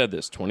 and we said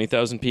this,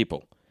 20,000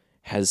 people,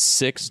 has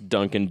 6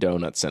 Dunkin'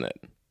 Donuts in it.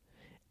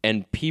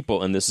 And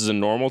people, and this is a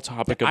normal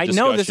topic of discussion.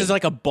 I know this is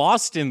like a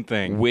Boston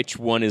thing. Which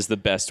one is the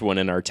best one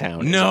in our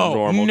town?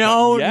 No.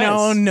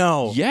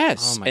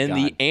 Yes. Oh my God.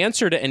 The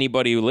answer to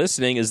anybody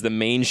listening is the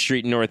Main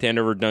Street in North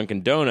Andover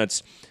Dunkin'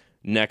 Donuts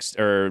next,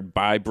 or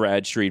by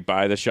Brad Street,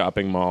 by the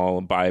shopping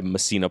mall, by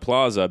Messina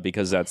Plaza,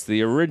 because that's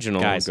the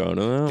original. Guys,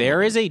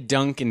 there is a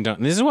Dunkin'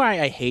 Donuts. This is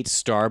why I hate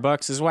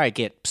Starbucks. This is why I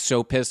get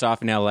so pissed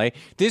off in LA.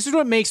 This is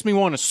what makes me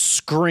want to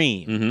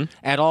scream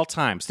at all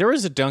times. There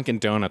is a Dunkin'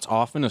 Donuts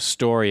off in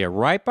Astoria,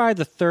 right by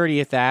the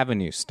 30th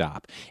Avenue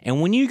stop.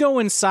 And when you go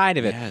inside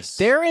of it,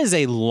 there is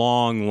a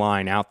long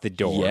line out the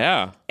door.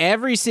 Yeah.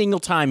 Every single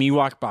time you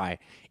walk by,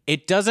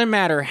 it doesn't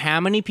matter how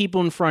many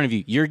people in front of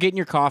you, you're getting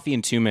your coffee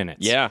in 2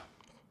 minutes. Yeah.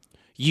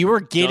 You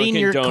are getting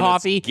Dunkin' your Donuts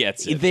coffee.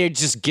 Gets it. They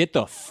just get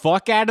the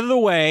fuck out of the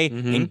way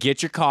and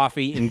get your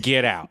coffee and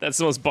get out. That's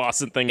the most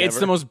Boston thing ever. It's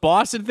the most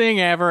Boston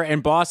thing ever,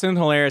 and Boston's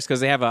hilarious because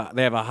they have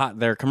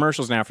their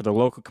commercials now for their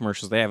local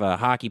commercials. They have a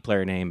hockey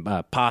player named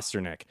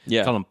Pasternak.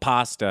 Yeah, call him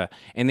Pasta,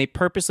 and they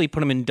purposely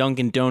put him in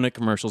Dunkin' Donut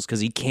commercials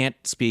because he can't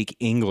speak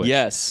English.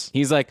 Yes,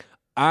 he's like,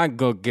 I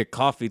go get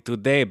coffee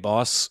today,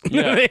 boss.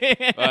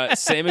 Yeah,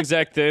 same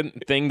exact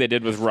thing they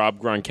did with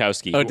Rob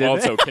Gronkowski, who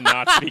also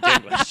cannot speak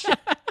English.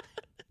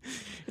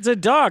 It's a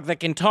dog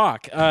that can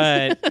talk.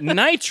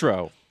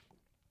 Nitro.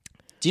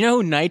 Do you know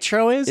who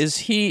Nitro is?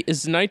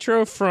 Is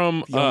Nitro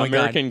from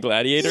American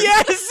Gladiator?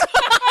 Yes.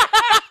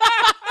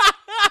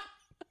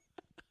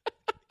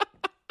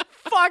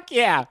 Fuck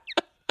yeah.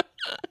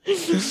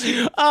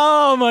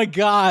 Oh my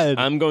God.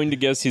 I'm going to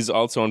guess he's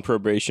also on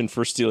probation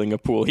for stealing a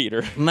pool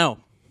heater. No.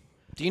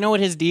 Do you know what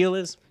his deal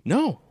is?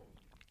 No.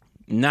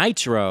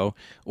 Nitro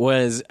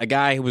was a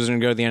guy who was going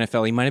to go to the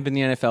NFL. He might have been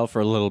in the NFL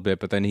for a little bit,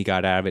 but then he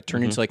got out of it.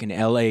 Turned into like an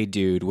LA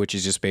dude, which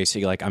is just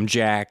basically like, I'm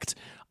jacked.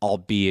 I'll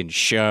be in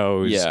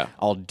shows. Yeah.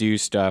 I'll do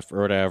stuff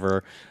or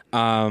whatever.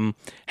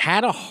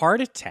 Had a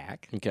heart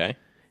attack. Okay.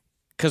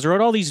 Because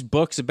wrote all these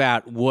books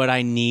about what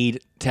I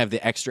need to have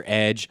the extra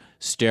edge.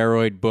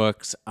 Steroid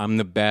books. I'm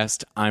the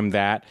best. I'm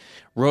that.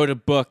 Wrote a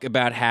book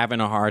about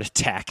having a heart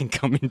attack and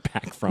coming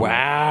back from it.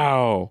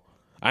 Wow.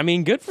 I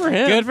mean, good for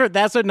him.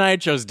 That's what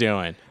Nitro's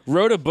doing.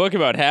 Wrote a book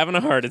about having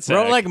a heart attack.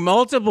 Wrote like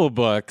multiple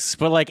books,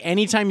 but like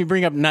anytime you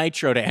bring up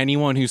Nitro to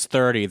anyone who's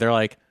 30, they're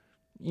like,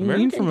 "You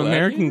mean from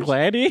American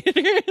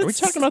Gladiators?" Are we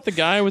talking about the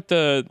guy with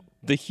the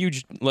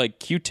huge like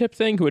Q-tip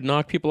thing who would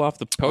knock people off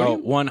the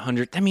podium?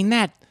 100. I mean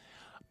that.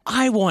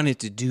 I wanted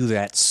to do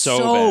that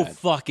so bad.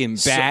 Fucking bad.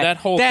 So that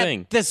whole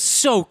thing. That's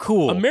so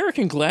cool.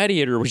 American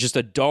Gladiator was just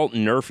adult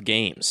Nerf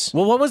games.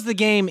 Well, what was the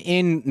game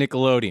in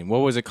Nickelodeon? What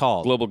was it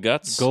called? Global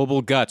Guts?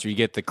 Global Guts, where you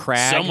get the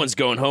crag. Someone's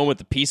going home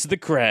with a piece of the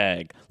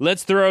crag.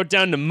 Let's throw it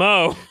down to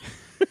Mo.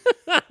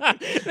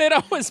 They'd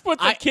always put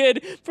the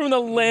kid from the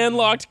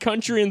landlocked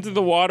country into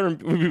the water,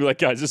 and we'd be like,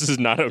 guys, this is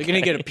not okay. You're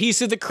going to get a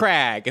piece of the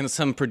crag. And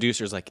some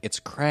producer's like, it's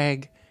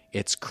Craig.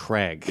 It's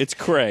Craig. It's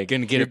Craig.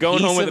 Gonna get You're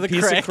going home with a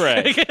piece of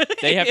Craig.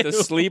 They have to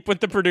sleep with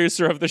the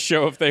producer of the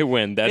show if they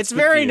win. That's it's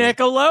very deal.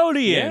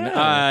 Nickelodeon.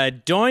 Yeah.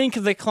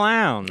 Doink the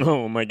Clown.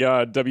 Oh my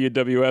God,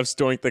 WWF's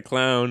Doink the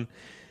Clown.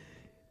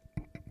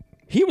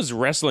 He was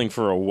wrestling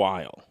for a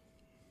while.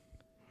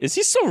 Is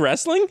he still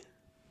wrestling?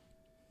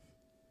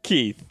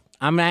 Keith.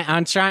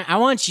 I'm trying. I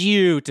want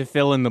you to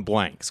fill in the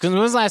blanks. Because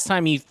when was the last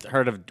time you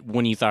thought of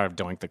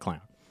Doink the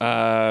Clown?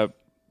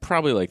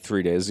 Probably like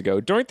 3 days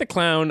ago. Doink the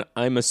Clown,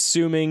 I'm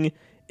assuming,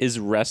 is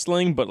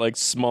wrestling, but like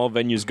small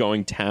venues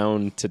going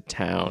town to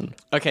town.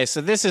 Okay, so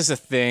this is a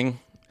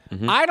thing.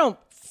 Mm-hmm. I don't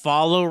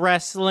follow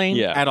wrestling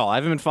at all. I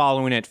haven't been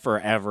following it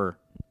forever.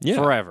 Yeah.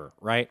 Forever,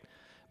 right?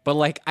 But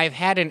like I've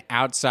had an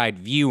outside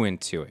view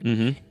into it.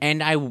 Mm-hmm.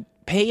 And I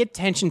pay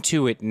attention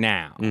to it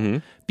now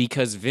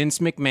because Vince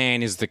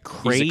McMahon is the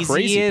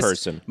craziest,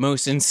 person.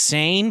 Most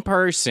insane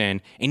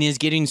person, and he's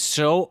getting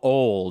so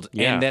old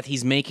and that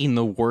he's making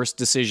the worst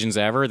decisions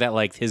ever that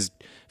like his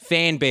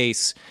fan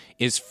base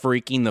is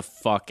freaking the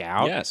fuck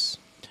out. Yes.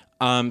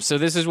 So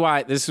this is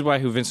why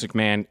who Vince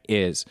McMahon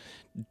is.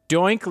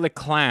 Doink the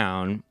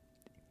Clown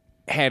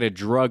had a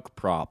drug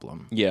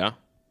problem. Yeah.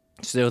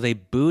 So they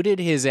booted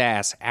his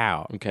ass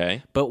out.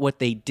 Okay. But what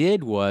they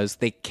did was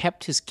they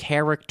kept his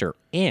character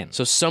in.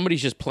 So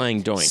somebody's just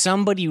playing Doink.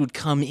 Somebody would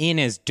come in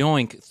as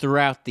Doink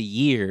throughout the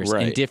years,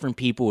 and different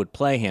people would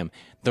play him.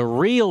 The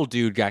real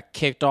dude got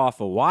kicked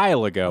off a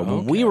while ago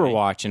when we were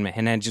watching him,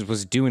 and then just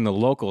was doing the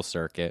local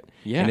circuit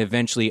and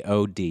eventually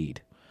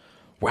OD'd.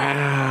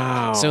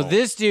 Wow. So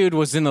this dude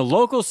was in the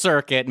local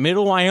circuit,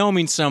 middle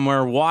Wyoming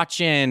somewhere,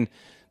 watching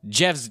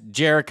Jeff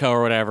Jericho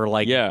or whatever,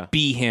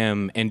 be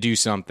him and do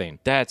something.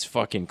 That's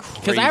fucking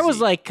crazy.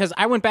 Because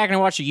I went back and I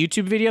watched a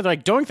YouTube video. They're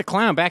like, Doink the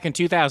Clown back in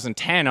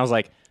 2010. I was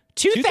like,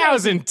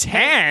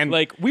 2010?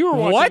 Like, we were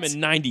watching him in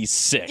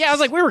 96. Yeah, I was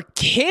like, we were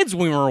kids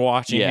when we were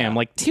watching him.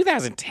 Like,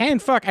 2010?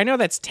 Fuck, I know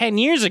that's 10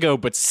 years ago,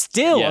 but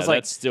still. Yeah, I was like,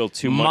 that's still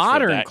too much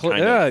modern for that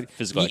kind of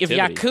physical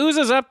activity. If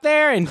Yakuza's up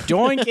there and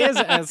Doink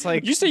is, it's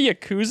like... Did you say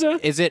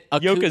Yakuza? Is it...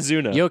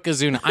 Yokozuna.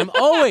 Yokozuna. I'm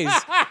always...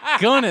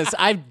 Goodness,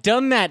 I've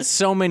done that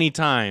so many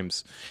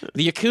times.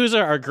 The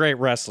Yakuza are great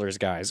wrestlers,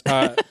 guys.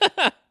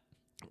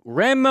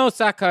 Remo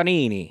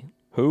Saccarini.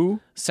 Who?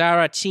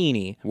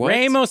 Saracini. What?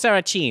 Remo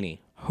Saracini.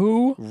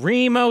 Who?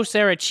 Remo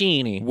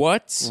Saracini.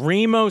 What?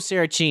 Remo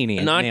Saracini.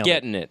 I'm not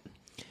getting it.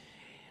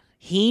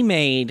 He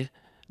made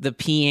the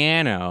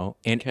piano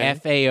in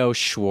FAO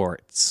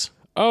Schwartz.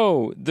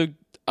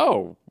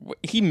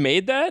 He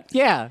made that?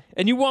 Yeah.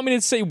 And you want me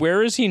to say,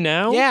 where is he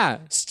now? Yeah.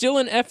 Still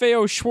in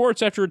FAO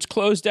Schwartz after it's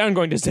closed down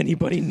going, does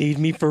anybody need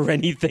me for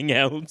anything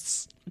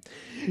else?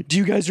 Do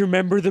you guys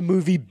remember the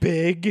movie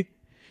Big?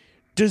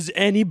 Does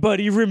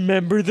anybody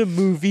remember the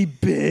movie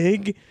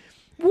Big?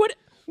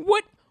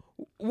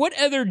 What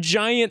other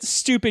giant,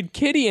 stupid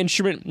kiddie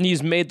instrument?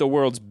 He's made the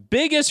world's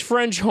biggest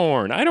French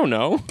horn. I don't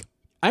know.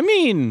 I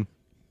mean...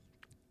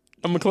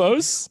 I'm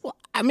close? Well,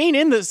 I mean,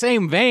 in the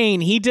same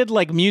vein, he did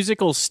like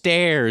musical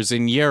stairs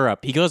in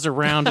Europe. He goes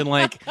around and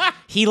like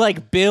he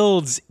like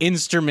builds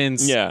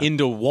instruments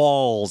into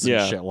walls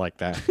and shit like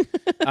that.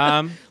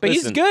 But listen,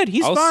 he's good.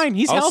 He's fine.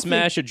 He's healthy. I'll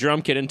smash a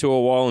drum kit into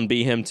a wall and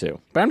be him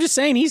too. But I'm just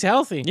saying he's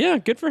healthy. Yeah,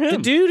 good for him. The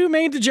dude who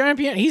made the giant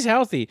piano, he's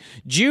healthy.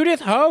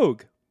 Judith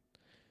Hogue.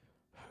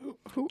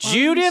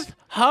 Judith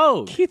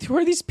Hogue. Keith, who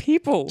are these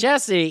people?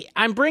 Jesse,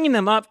 I'm bringing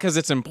them up because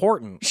it's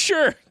important.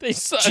 Sure.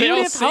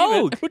 Judith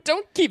Hogue.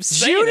 Don't keep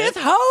saying Judith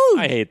Hogue.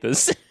 I hate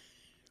this.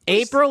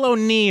 April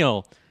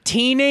O'Neil.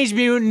 Teenage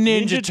Mutant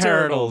Ninja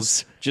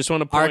Turtles. Just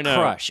want to point out.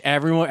 Our crush.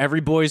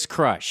 Every boy's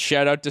crush.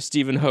 Shout out to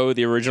Stephen Ho,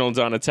 the original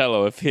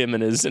Donatello, if him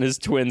and his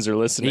twins are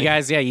listening. You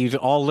guys, you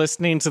all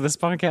listening to this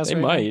podcast They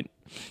right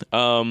might.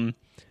 Now?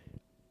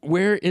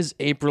 Where is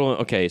April?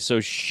 Okay, so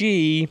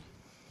she...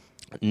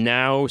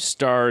 now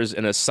stars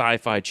in a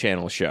Sci-Fi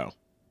Channel show.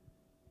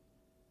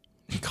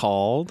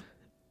 Called?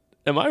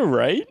 Am I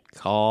right?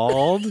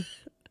 Called?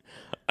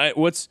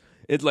 What's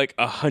it like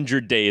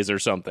 100 Days or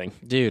something?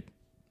 Dude,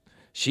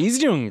 she's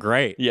doing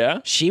great.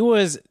 Yeah? She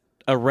was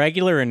a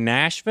regular in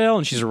Nashville,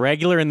 and she's a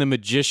regular in The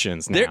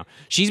Magicians now.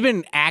 She's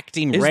been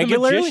acting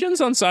regularly. The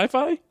Magicians on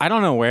Sci-Fi? I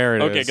don't know where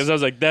it is. Okay, because I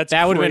was like, that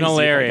would have been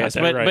hilarious.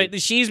 Right.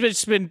 But she's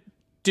just been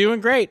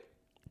doing great.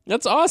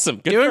 That's awesome.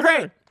 Good doing for her.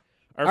 Great.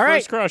 Our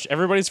first crush.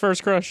 Everybody's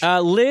first crush.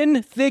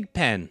 Lynn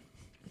Thigpen.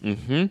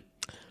 Mm-hmm.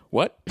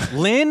 What?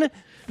 Lynn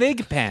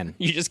Thigpen.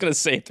 You're just going to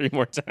say it 3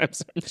 more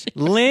times, aren't you?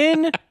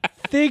 Lynn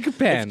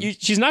Thigpen.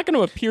 She's not going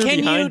to appear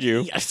behind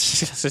you.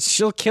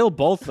 She'll kill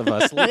both of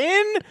us.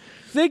 Lynn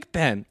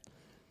Thigpen.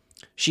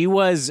 She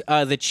was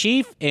the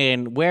chief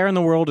in Where in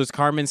the World is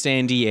Carmen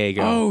Sandiego?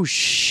 Oh,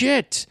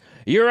 shit.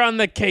 You're on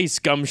the case,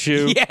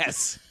 Gumshoe.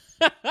 Yes.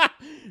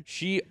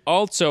 She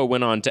also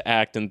went on to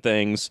act in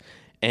things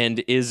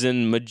and is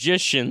in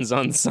Magicians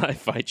on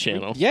Sci-Fi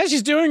Channel. Yeah,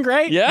 she's doing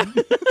great. Yeah?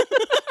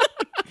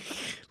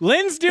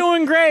 Lynn's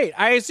doing great.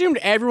 I assumed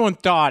everyone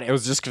thought it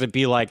was just going to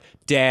be like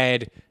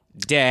dead.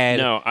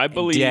 No, I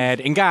believe...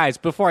 Dead. And guys,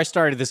 before I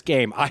started this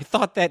game, I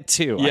thought that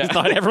too. Yeah. I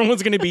thought everyone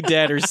was going to be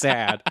dead or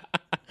sad.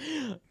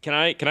 Can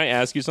I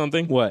ask you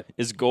something? What?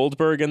 Is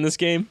Goldberg in this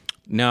game?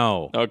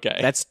 No. Okay.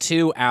 That's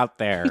too out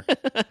there.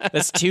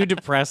 That's too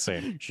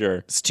depressing. Sure.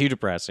 It's too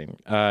depressing.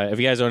 If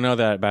you guys don't know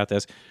that about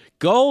this,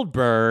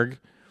 Goldberg,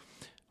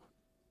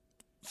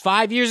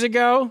 5 years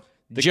ago,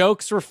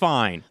 jokes were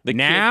fine.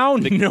 Now,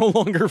 no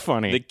longer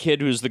funny. The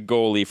kid who's the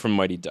goalie from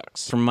Mighty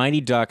Ducks. From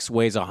Mighty Ducks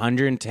weighs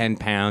 110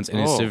 pounds and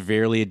is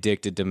severely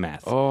addicted to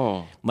meth.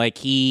 Oh. Like,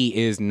 he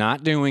is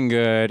not doing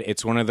good.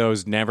 It's one of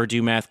those never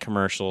do meth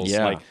commercials.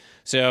 Yeah.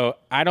 So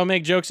I don't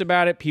make jokes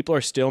about it. People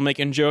are still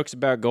making jokes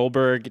about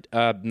Goldberg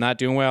not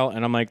doing well,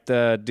 and I'm like,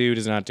 the dude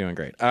is not doing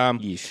great.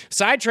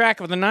 Sidetrack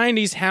of the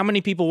 90s, how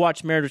many people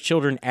watched Married with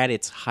Children at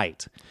its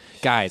height?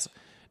 Guys,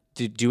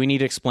 do we need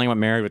to explain what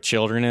Married with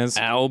Children is?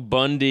 Al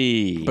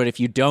Bundy. But if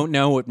you don't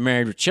know what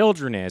Married with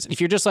Children is,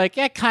 if you're just like,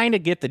 yeah, kind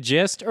of get the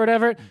gist or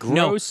whatever.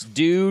 Gross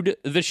dude,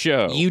 the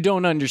show. You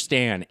don't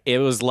understand. It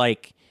was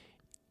like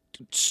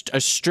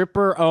a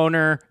stripper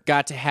owner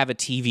got to have a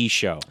TV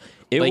show.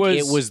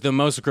 It was the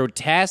most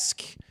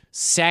grotesque,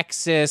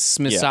 sexist,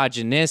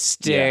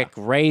 misogynistic,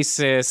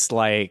 racist,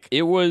 like...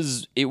 It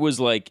was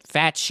like...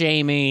 Fat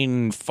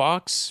shaming.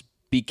 Fox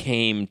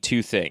became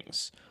 2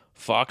 things.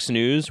 Fox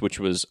News, which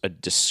was a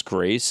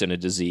disgrace and a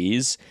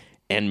disease,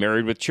 and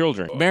Married with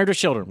Children. Married with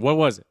Children. What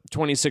was it?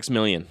 26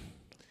 million.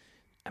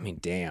 I mean,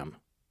 damn.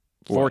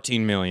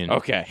 14 million.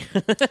 Okay.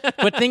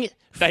 But think,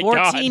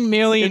 14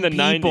 million in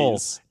the people...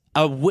 90s.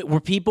 Where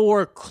people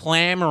were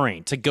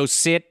clamoring to go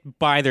sit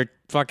by their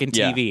fucking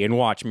TV and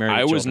watch Married with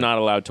Children. I was not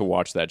allowed to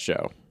watch that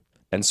show,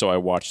 and so I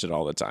watched it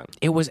all the time.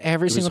 It was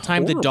every single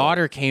time the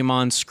daughter came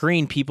on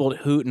screen, people would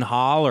hoot and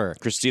holler.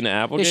 Christina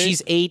Applegate? Yeah,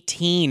 she's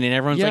 18, and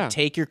everyone's like,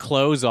 take your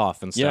clothes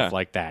off and stuff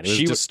like that. It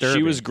was disturbing.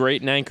 She was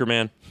great in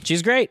Anchorman.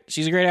 She's great.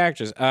 She's a great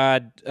actress.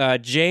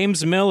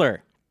 James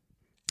Miller.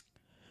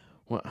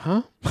 What?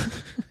 Huh?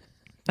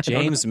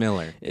 James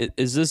Miller.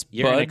 Is this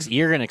Bud?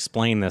 You're going to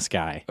explain this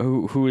guy.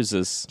 Who is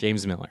this?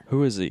 James Miller.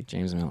 Who is he?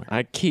 James Miller.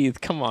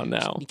 Keith, come on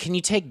now. Can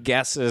you take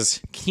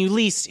guesses? Can you at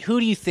least, who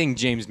do you think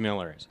James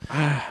Miller is?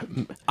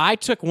 I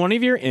took one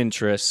of your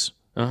interests,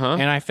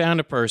 and I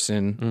found a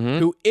person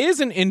who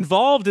isn't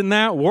involved in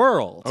that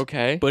world.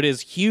 Okay. But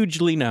is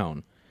hugely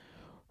known.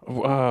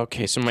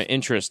 Okay, so my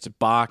interest.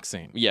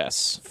 Boxing.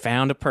 Yes.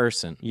 Found a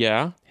person.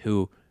 Yeah?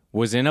 Who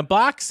was in a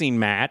boxing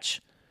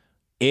match.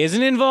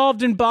 Isn't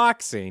involved in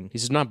boxing.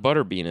 He's not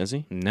Butterbean, is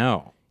he?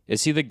 No.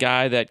 Is he the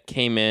guy that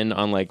came in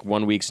on like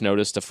 1 week's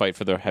notice to fight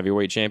for the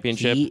heavyweight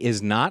championship? He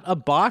is not a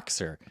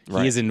boxer.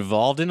 Right. He is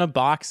involved in a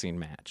boxing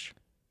match.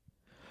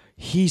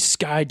 He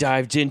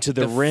skydived into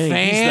the ring.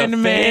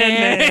 Fan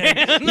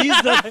man.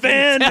 He's the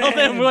fan man. Tell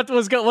them what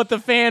the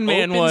fan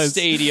man Open was.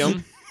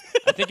 Stadium.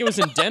 I think it was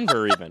in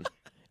Denver even.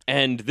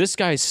 And this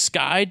guy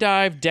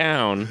skydived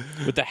down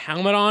with the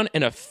helmet on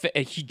and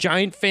a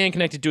giant fan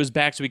connected to his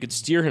back so he could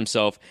steer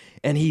himself.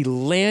 And he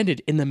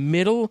landed in the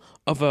middle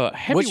of a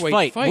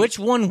heavyweight fight. Which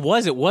one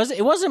was it?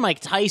 It wasn't Mike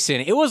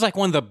Tyson. It was like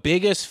one of the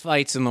biggest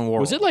fights in the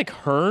world. Was it like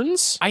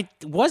Hearns?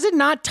 Was it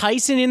not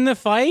Tyson in the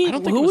fight? I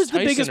don't think Who it was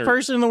Tyson the biggest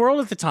person in the world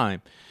at the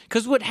time?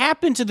 Because what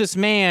happened to this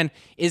man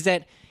is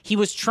that he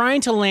was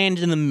trying to land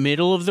in the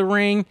middle of the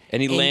ring.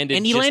 And he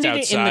landed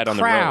just outside on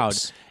the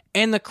ropes.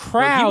 And the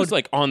crowd... He was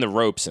like on the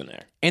ropes in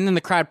there. And then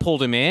the crowd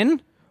pulled him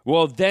in?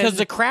 Well, then... Because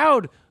the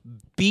crowd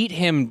beat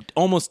him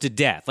almost to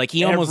death. Like,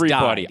 he almost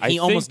died. He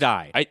almost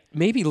died.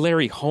 Maybe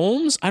Larry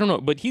Holmes? I don't know.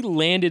 But he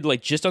landed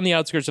like just on the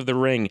outskirts of the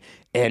ring,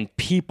 and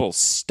people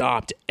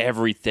stopped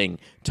everything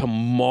to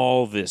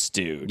maul this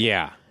dude.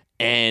 Yeah.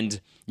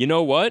 And you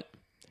know what?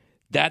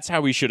 That's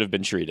how he should have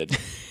been treated.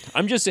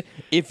 I'm just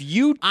if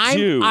you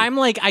I'm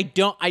like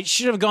I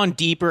should have gone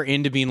deeper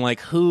into being like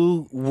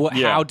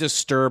how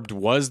disturbed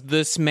was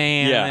this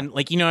man? Yeah.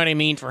 Like, you know what I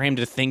mean? For him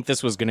to think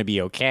this was going to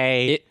be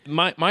okay.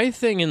 My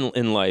thing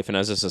in life and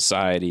as a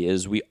society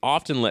is we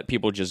often let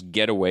people just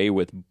get away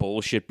with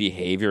bullshit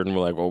behavior, and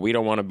we're like, well, we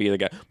don't want to be the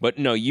guy. But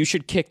no, you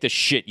should kick the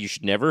shit. You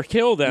should never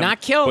kill them.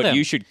 Not kill them. But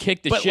you should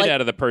kick the shit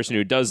out of the person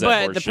who does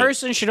that. But the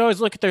person should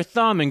always look at their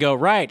thumb and go,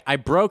 right, I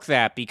broke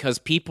that because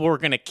people were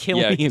going to kill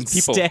me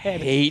instead. People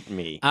hate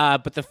me.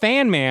 But the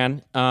fan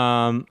man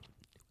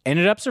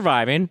ended up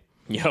surviving.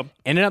 Yep.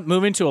 Ended up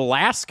moving to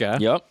Alaska.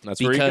 Yep.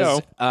 That's where you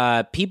go.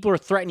 Because people were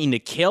threatening to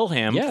kill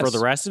him for the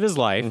rest of his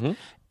life. Mm-hmm.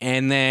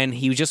 And then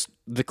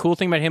the cool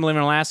thing about him living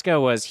in Alaska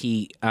was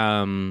he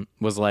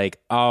was like,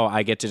 oh,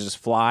 I get to just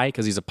fly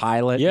because he's a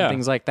pilot and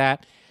things like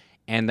that.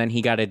 And then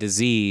he got a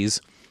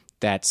disease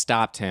that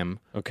stopped him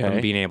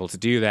from being able to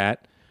do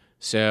that.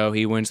 So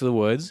he went to the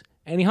woods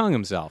and he hung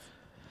himself.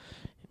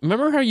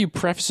 Remember how you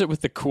preface it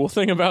with the cool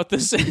thing about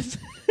this is?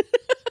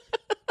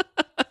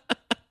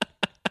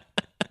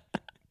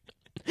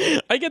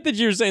 I get that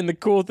you're saying the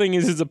cool thing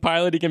is he's a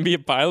pilot, he can be a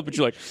pilot, but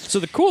you're like, so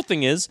the cool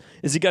thing is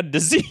he got a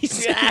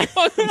disease. He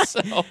hung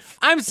himself.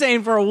 I'm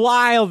saying for a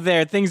while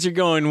there, things are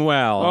going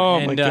well. Oh,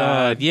 my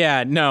God.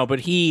 But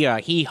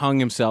he hung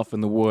himself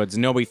in the woods.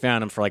 Nobody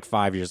found him for like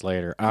 5 years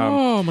later.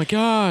 Oh, my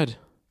God.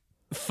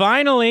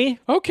 Finally.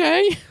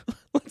 Okay.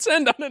 Let's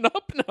end on an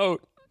up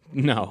note.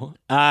 No.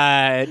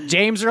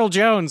 James Earl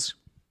Jones.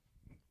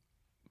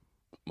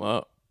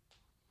 Well,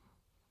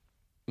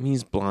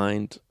 he's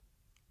blind.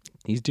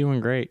 He's doing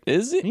great.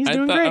 Is he? He's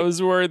doing great. great. I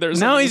was worried there was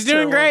No, he's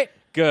doing great.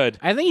 Good.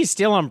 I think he's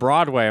still on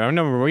Broadway. I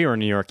remember when we were in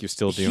New York, he was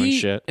still doing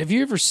shit. Have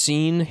you ever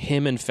seen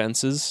him in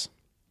Fences?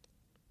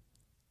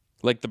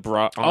 Like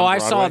the I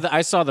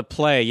saw the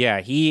play.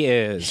 Yeah, he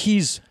is.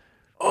 He's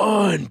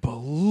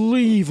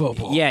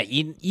unbelievable. Yeah,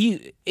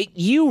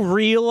 you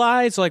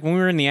realize, like, when we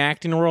were in the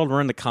acting world, we're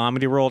in the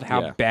comedy world,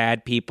 how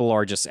bad people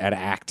are just at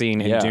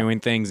acting and doing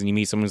things, and you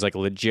meet someone who's like a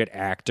legit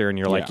actor, and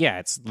you're like,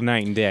 it's the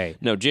night and day.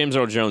 No, James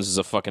Earl Jones is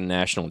a fucking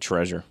national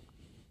treasure.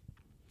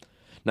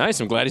 Nice,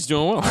 I'm glad he's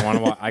doing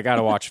well. I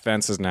gotta watch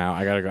Fences now.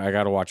 I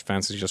gotta watch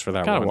Fences just for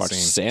that one scene.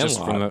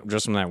 Sandlot.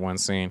 Just from that one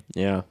scene.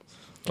 Yeah.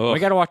 We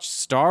gotta watch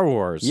Star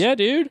Wars. Yeah,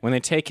 dude. When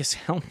they take his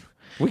helmet.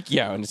 When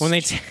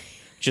they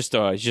just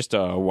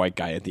a white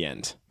guy at the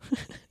end.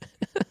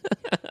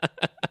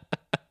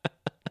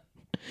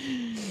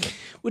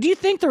 Well, do you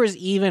think there was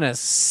even a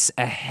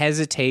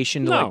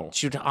hesitation to like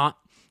shoot?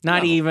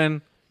 Not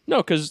even. No,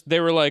 because they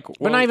were like,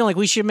 but not even like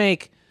we should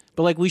make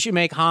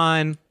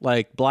Han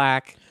like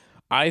black.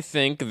 I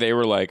think they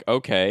were like,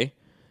 okay,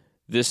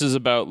 this is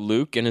about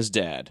Luke and his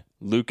dad.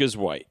 Luke is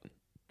white.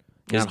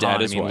 His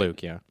dad is white.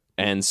 Luke, yeah.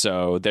 And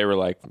so they were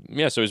like,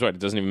 yeah, so he's white. It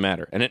doesn't even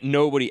matter. And at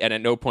no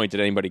point did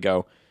anybody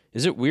go,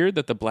 is it weird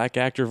that the black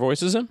actor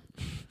voices him?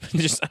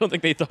 I don't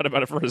think they thought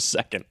about it for a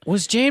second.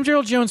 Was James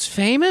Earl Jones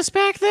famous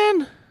back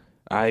then?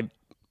 I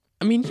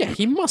mean, yeah,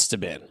 he must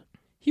have been.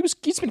 He's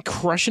been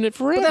crushing it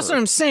forever. But that's what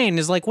I'm saying,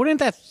 is like, wouldn't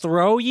that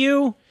throw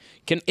you?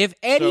 If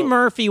Eddie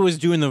Murphy was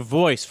doing the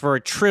voice for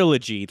a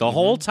trilogy the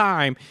whole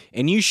time,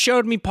 and you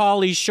showed me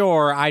Pauly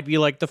Shore, I'd be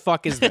like, the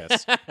fuck is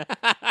this?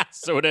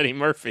 So would Eddie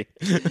Murphy.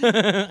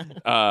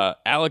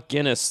 Alec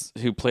Guinness,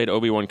 who played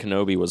Obi-Wan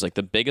Kenobi, was like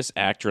the biggest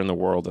actor in the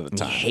world at the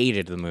time. He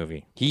hated the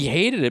movie. He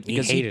hated it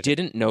because he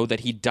didn't know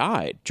that he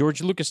died.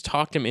 George Lucas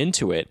talked him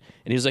into it,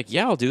 and he was like,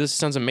 yeah, I'll do this. It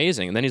sounds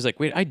amazing. And then he's like,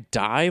 wait, I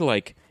die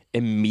like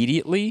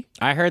immediately?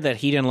 I heard that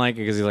he didn't like it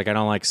because he's like, I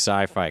don't like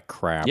sci-fi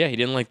crap. Yeah, he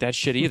didn't like that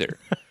shit either.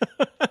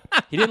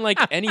 He didn't like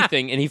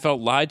anything, and he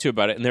felt lied to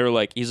about it. And they were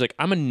like, he's like,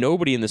 I'm a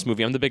nobody in this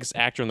movie. I'm the biggest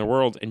actor in the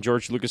world. And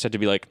George Lucas had to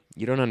be like,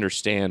 you don't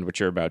understand what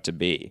you're about to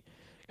be.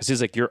 Because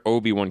he's like, you're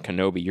Obi-Wan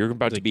Kenobi. You're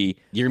about to be...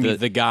 You're going to be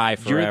the guy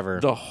forever.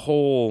 You're the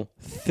whole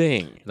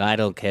thing. I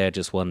don't care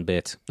just one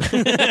bit.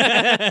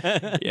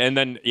 and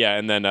then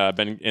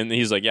Ben, and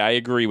he's like, yeah, I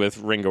agree with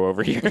Ringo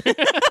over here.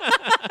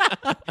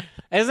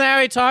 Isn't that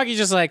how he talks? He's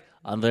just like,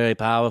 I'm very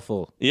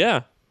powerful.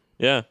 Yeah.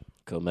 Yeah.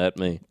 Come at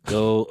me.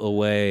 Go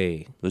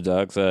away. The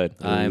dark side.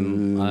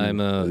 I'm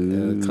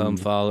come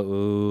follow.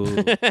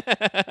 Ooh.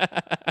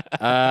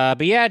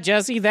 But yeah,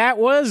 Jesse, that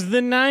was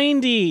the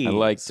 90s. I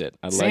liked it.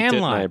 I liked it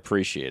and I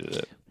appreciated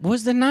it.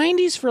 Was the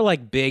 90s for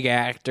like big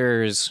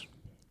actors?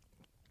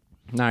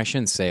 No, I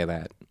shouldn't say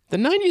that. The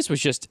 90s was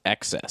just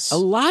excess. A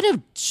lot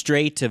of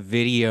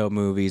straight-to-video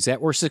movies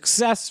that were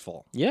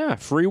successful. Yeah,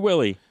 Free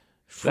Willy.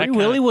 Free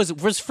Willy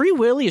was Free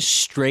Willy a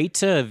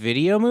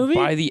straight-to-video movie?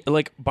 By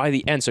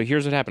the end. So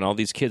here's what happened. All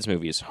these kids'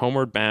 movies,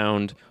 Homeward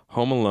Bound,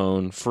 Home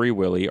Alone, Free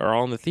Willy, are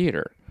all in the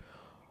theater.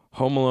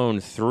 Home Alone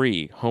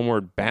 3,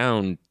 Homeward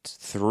Bound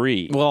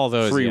 3, well,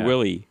 those, Free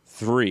Willy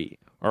 3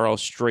 are all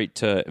straight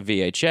to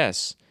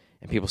VHS,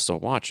 and people still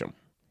watch them.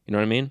 You know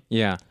what I mean?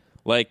 Yeah.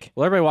 Like,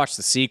 well, everybody watched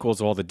the sequels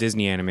to all the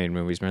Disney animated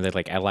movies. Remember, they had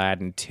like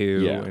Aladdin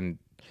 2 and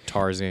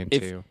Tarzan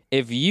 2.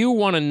 If you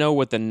want to know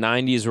what the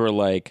 90s were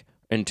like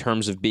in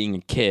terms of being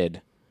a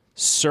kid,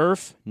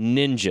 Surf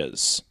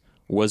Ninjas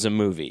was a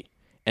movie.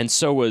 And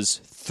so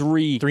was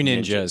Three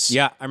Ninjas.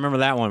 Yeah, I remember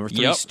that one. Where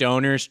three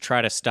stoners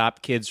try to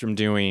stop kids from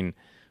doing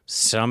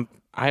some...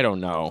 I don't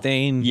know.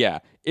 Thing. Yeah.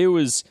 It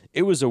was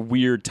a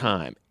weird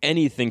time.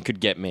 Anything could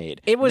get made.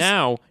 It was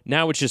now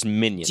it's just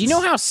Minions. Do you know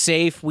how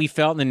safe we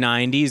felt in the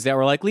 90s that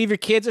we're like, leave your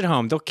kids at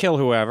home. They'll kill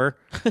whoever.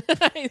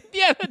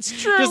 Yeah,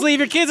 that's true. Just leave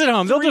your kids at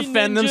home. They'll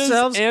defend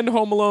themselves. And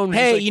Home Alone.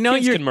 Hey, like, you know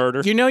kids can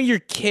murder. You know your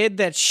kid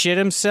that shit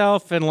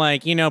himself and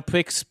like, you know,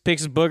 picks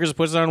boogers and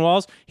puts it on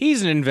walls?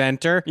 He's an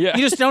inventor. Yeah.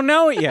 You just don't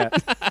know it yet.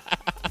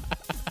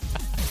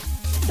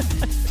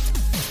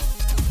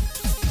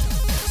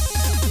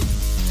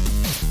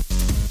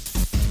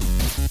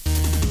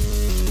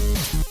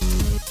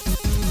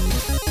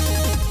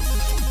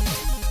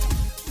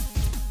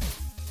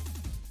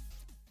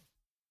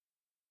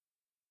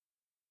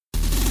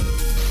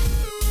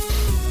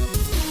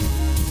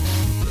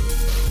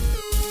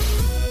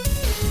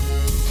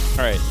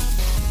 right.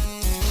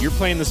 You're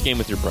playing this game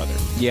with your brother.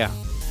 Yeah.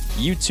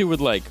 You two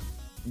would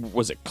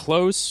was it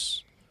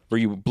close? Were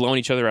you blowing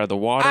each other out of the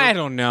water? I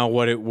don't know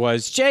what it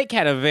was. Jake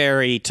had a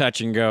very touch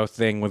and go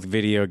thing with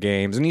video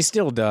games, and he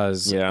still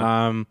does.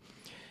 Yeah.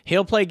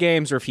 He'll play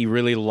games, or if he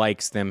really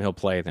likes them, he'll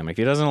play them. If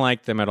he doesn't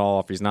like them at all,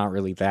 if he's not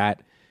really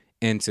that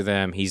into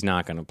them, he's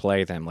not going to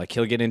play them. Like,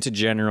 he'll get into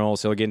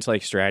generals, he'll get into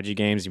like strategy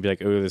games, he'd be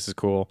like, "Oh, this is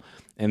cool,"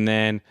 and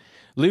then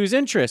lose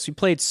interest. We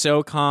played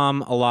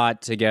SOCOM a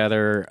lot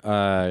together,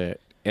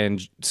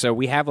 and so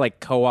we have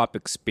like co-op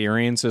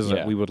experiences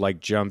that we would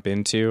like jump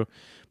into.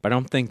 But I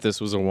don't think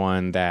this was a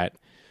one that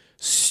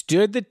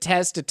stood the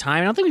test of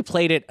time. I don't think we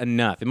played it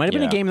enough. It might have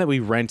been a game that we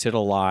rented a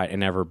lot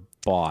and never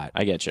bought.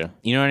 I get you.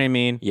 You know what I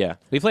mean? Yeah.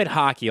 We played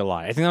hockey a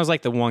lot. I think that was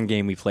like the one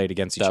game we played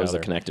against each other. That was the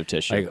connective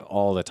tissue. Like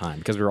all the time,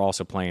 because we were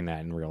also playing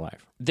that in real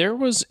life. There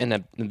was an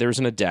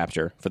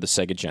adapter for the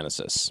Sega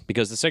Genesis,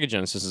 because the Sega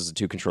Genesis is a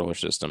 2-controller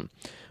system,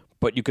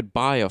 but you could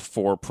buy a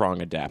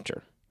 4-prong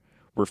adapter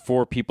where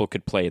 4 people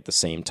could play at the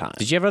same time.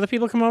 Did you have other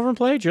people come over and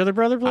play? Did your other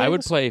brother play? I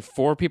would play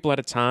 4 people at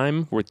a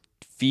time with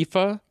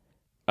FIFA,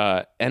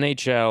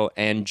 NHL,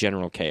 and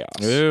General Chaos.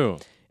 Ooh.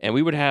 And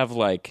we would have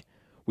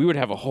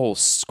a whole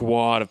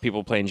squad of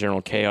people playing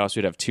General Chaos.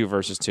 We'd have 2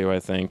 versus 2, I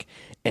think.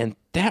 And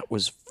that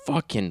was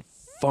fucking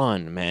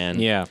fun, man.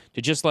 Yeah.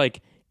 To just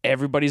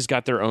everybody's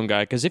got their own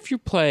guy. Because if you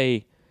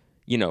play,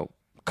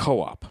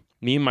 co-op,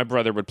 me and my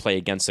brother would play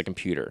against the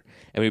computer,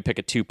 and we'd pick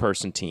a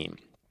 2-person team.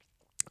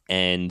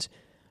 And,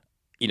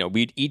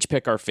 we'd each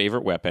pick our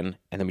favorite weapon,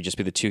 and then we'd just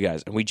be the 2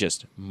 guys, and we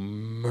just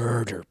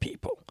murder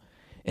people.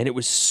 And it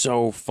was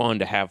so fun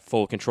to have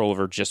full control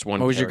over just one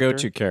character. What was your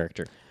go-to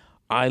character?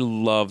 I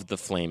loved the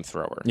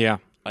flamethrower. Yeah.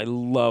 I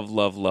love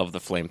the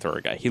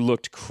flamethrower guy. He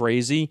looked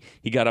crazy.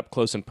 He got up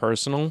close and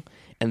personal,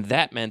 and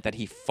that meant that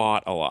he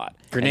fought a lot.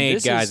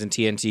 Grenade guys and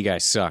TNT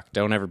guys suck.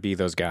 Don't ever be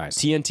those guys.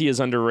 TNT is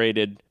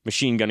underrated.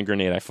 Machine gun and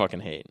grenade I fucking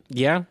hate.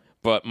 Yeah?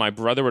 But my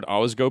brother would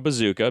always go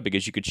bazooka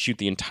because you could shoot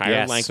the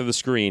entire length of the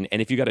screen,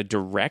 and if you got a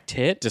direct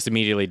hit, just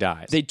immediately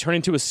dies. They'd turn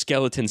into a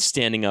skeleton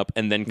standing up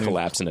and then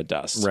collapse into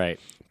dust. Right.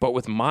 But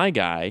with my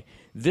guy,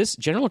 this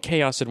General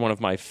Chaos had one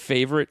of my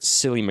favorite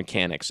silly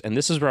mechanics, and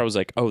this is where I was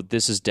like, oh,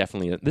 this is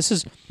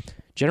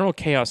General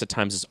Chaos at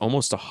times is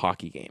almost a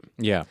hockey game.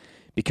 Yeah.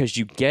 Because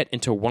you get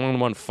into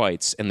one-on-one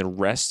fights, and the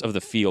rest of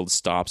the field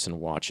stops and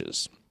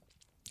watches.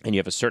 And you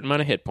have a certain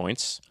amount of hit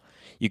points.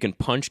 You can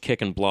punch,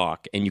 kick, and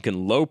block, and you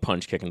can low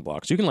punch, kick, and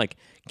block. So you can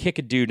kick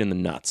a dude in the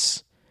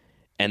nuts,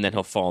 and then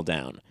he'll fall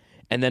down.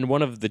 And then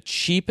one of the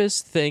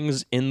cheapest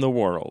things in the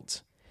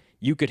world,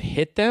 you could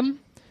hit them,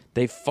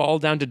 they fall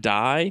down to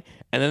die,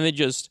 and then they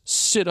just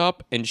sit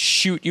up and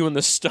shoot you in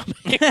the stomach.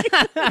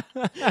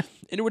 And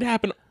it would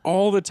happen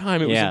all the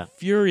time. It was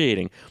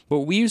infuriating.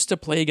 But we used to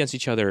play against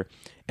each other,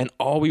 and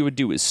all we would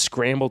do is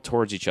scramble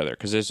towards each other,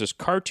 because there's this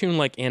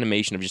cartoon-like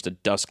animation of just a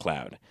dust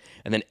cloud.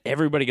 And then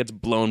everybody gets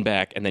blown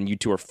back, and then you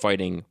two are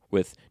fighting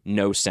with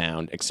no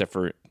sound except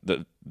for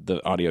the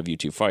audio of you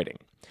two fighting.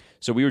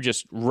 So we would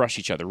just rush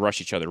each other.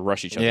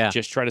 Yeah.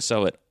 Just try to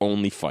sell it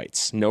only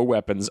fights. No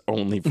weapons,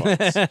 only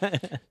fights.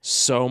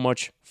 So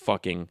much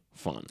fucking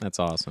fun. That's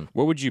awesome.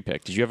 What would you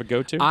pick? Did you have a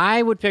go-to?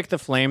 I would pick the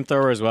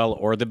flamethrower as well,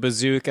 or the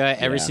bazooka.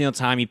 Every single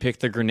time you pick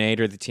the grenade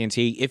or the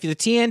TNT. If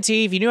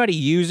you knew how to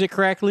use it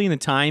correctly and the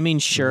timing,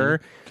 sure.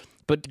 Mm-hmm.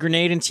 But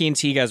grenade and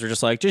TNT guys are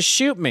just like, just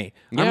shoot me.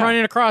 Yeah. I'm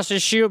running across,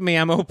 just shoot me.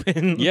 I'm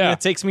open. Yeah. It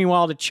takes me a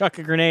while to chuck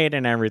a grenade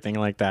and everything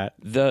like that.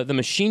 The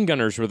machine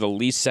gunners were the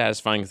least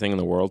satisfying thing in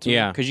the world to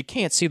me. Because you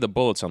can't see the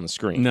bullets on the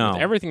screen. No.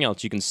 With everything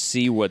else, you can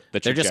see what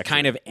the trajectory. They're just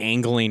kind of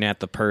angling at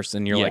the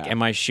person. You're like,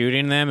 am I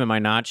shooting them? Am I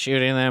not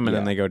shooting them? And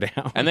then they go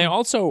down. And they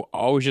also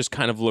always just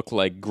kind of look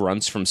like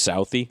grunts from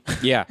Southie.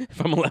 Yeah. If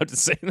I'm allowed to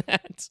say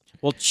that.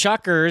 Well,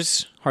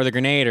 chuckers are the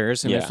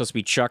grenaders, and they're supposed to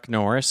be Chuck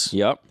Norris.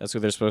 Yep. That's who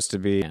they're supposed to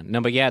be. No,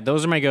 but yeah,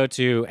 those are my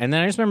go-to. And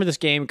then I just remember this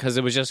game because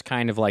it was just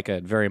kind of like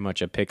very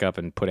much a pick up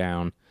and put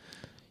down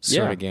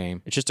sort of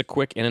game. It's just a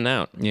quick in and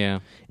out.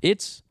 Yeah.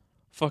 It's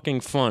fucking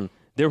fun.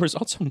 There was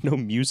also no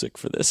music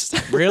for this.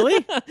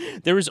 Really?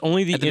 There was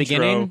only the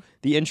beginning?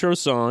 The intro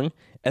song,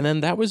 and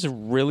then that was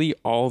really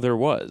all there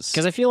was.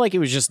 Because I feel like it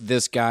was just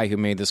this guy who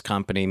made this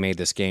company, made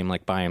this game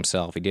by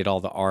himself. He did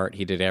all the art,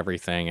 he did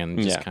everything, and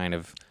just kind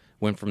of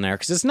went from there.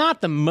 Because it's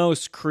not the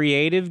most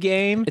creative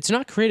game. It's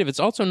not creative.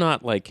 It's also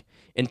not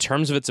in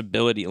terms of its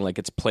ability and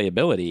its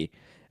playability,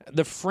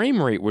 the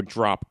frame rate would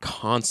drop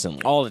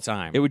constantly. All the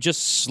time. It would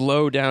just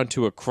slow down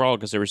to a crawl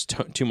because there was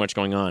too much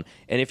going on.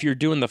 And if you're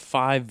doing the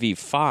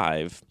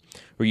 5v5,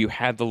 where you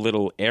had the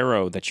little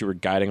arrow that you were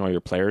guiding all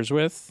your players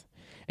with,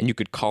 and you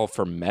could call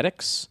for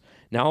medics,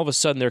 now all of a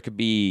sudden there could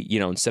be,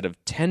 instead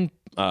of 10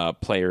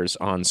 players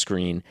on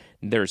screen,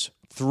 there's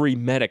 3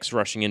 medics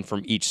rushing in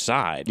from each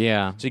side.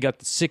 Yeah. So you got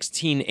the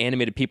 16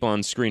 animated people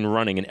on screen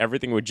running, and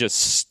everything would just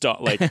stop.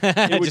 It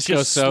would just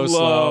go so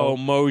slow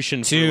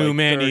motion. Too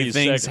many things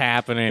seconds.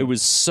 happening. It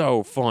was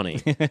so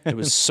funny. It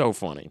was so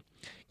funny.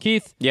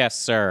 Keith. Yes,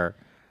 sir.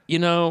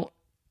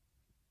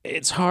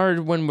 It's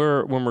hard when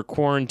we're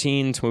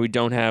quarantined, when we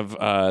don't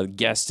have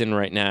guests in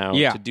right now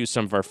to do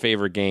some of our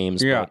favorite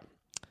games. Yeah. But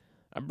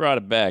I brought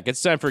it back.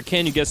 It's time for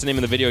Can You Guess the Name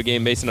of the Video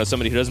Game based on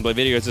somebody who doesn't play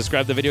video games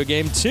describe the video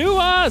game to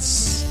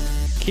us.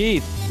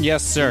 Keith.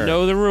 Yes, sir. You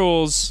know the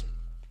rules.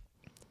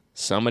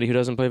 Somebody who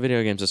doesn't play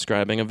video games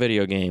describing a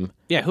video game.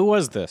 Yeah, who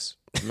was this?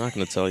 I'm not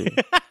going to tell you.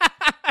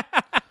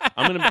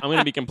 I'm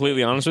gonna be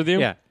completely honest with you.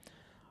 Yeah.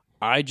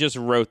 I just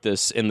wrote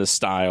this in the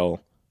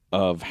style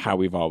of how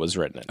we've always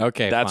written it.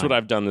 Okay, That's fine. what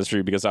I've done this for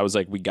you because I was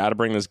like, we got to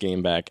bring this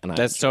game back. And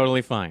That's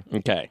totally fine.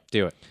 okay.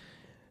 Do it.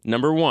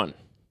 Number 1.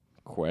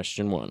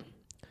 Question 1.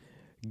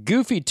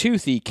 Goofy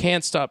Toothy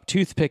can't stop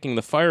toothpicking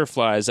the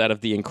fireflies out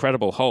of the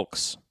Incredible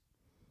Hulks.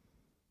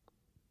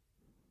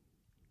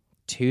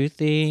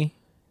 Toothy.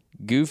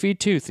 Goofy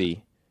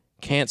Toothy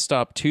can't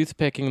stop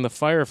toothpicking the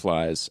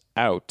fireflies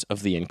out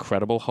of the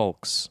Incredible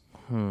Hulks.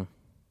 Don't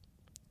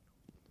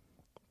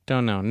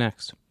know.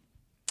 Next.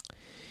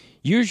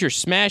 Use your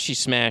smashy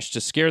smash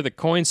to scare the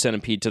coin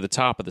centipede to the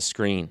top of the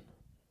screen.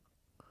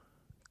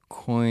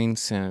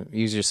 Use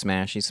your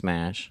smashy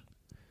smash.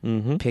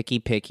 Mm-hmm. Picky,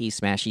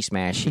 smashy,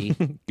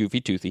 smashy.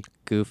 Goofy Toothy.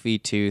 Goofy,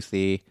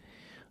 toothy.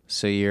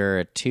 So you're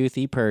a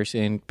toothy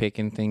person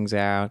picking things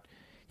out,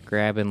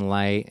 grabbing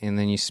light, and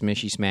then you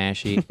smishy,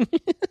 smashy.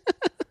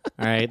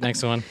 All right,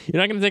 next one.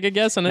 You're not going to take a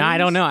guess on it? No, I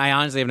don't know. I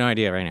honestly have no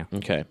idea right now.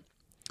 Okay.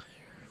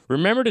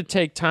 Remember to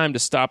take time to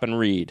stop and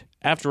read.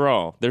 After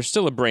all, there's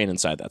still a brain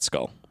inside that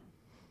skull.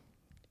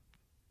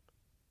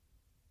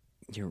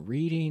 You're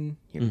reading.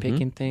 You're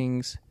picking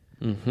things.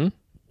 Mm-hmm.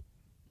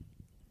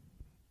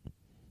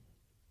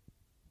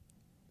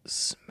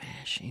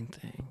 Smashing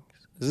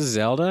things. Is this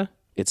Zelda?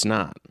 It's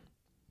not.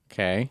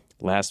 Okay.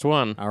 Last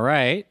one. All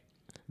right.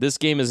 This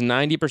game is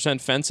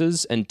 90%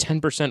 fences and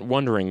 10%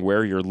 wondering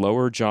where your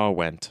lower jaw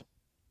went.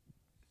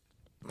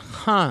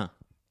 Huh.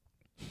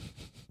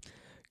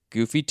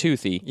 Goofy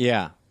Toothy.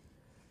 Yeah.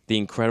 The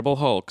Incredible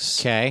Hulks.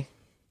 Okay.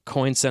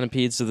 Coin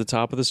centipedes to the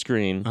top of the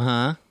screen.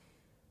 Uh-huh.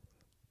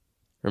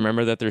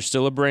 Remember that there's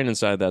still a brain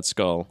inside that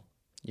skull.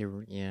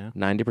 Yeah.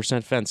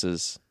 90%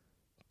 fences.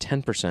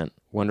 10%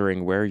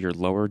 wondering where your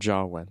lower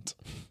jaw went.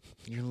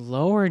 Your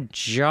lower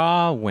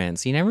jaw went.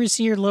 So you never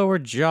see your lower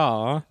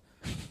jaw.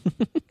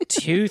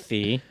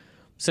 Toothy.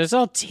 So it's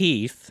all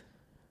teeth.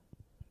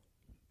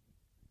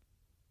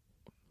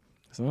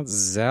 It's not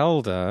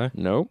Zelda.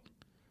 Nope.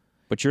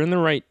 But you're in the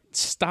right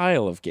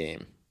style of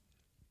game.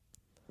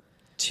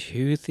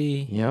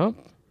 Toothy. Yep.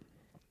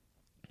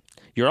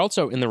 You're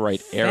also in the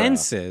right era.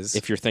 Fences?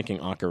 If you're thinking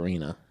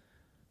Ocarina.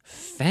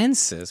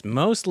 Fences.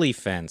 Mostly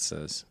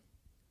fences.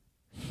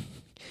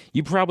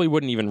 You probably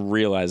wouldn't even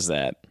realize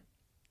that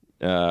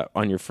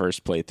on your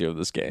first playthrough of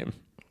this game.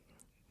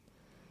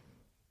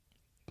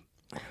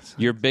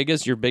 Your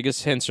biggest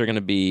hints are going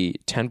to be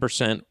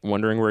 10%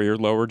 wondering where your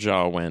lower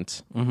jaw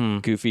went,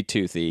 Goofy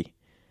Toothy,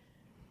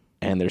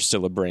 and there's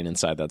still a brain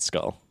inside that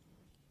skull.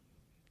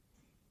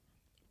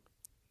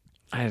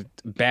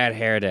 Bad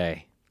hair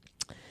day.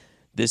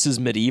 This is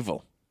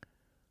medieval.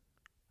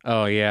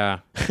 Oh, yeah.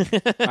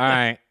 All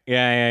right.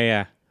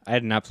 Yeah. I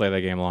did not play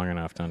that game long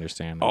enough to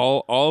understand that.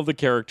 All of the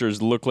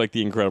characters look like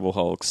the Incredible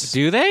Hulks.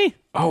 Do they?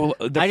 Oh,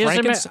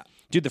 the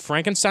Dude, the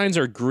Frankensteins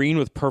are green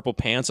with purple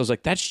pants. I was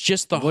like, that's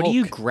just the Hulk. What are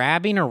you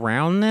grabbing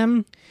around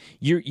them?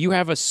 You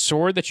have a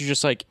sword that you're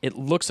just like, it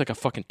looks like a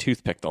fucking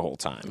toothpick the whole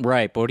time.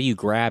 Right, but what are you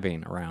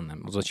grabbing around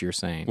them? Was what you were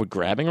saying. What,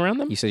 grabbing around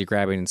them? You said you're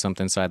grabbing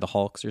something inside the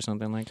Hulks or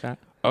something like that?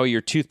 Oh, you're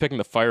toothpicking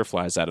the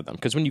fireflies out of them.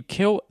 Because when you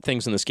kill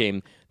things in this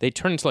game, they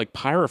turn into like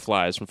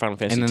pyroflies from Final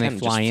Fantasy X And then they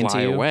fly and just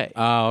into you? away.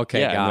 Oh, okay,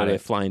 yeah, got and it. They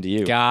fly into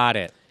you. Got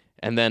it.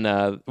 And then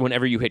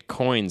whenever you hit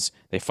coins,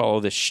 they follow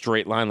this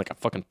straight line like a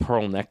fucking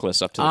pearl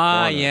necklace up to the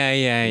corner.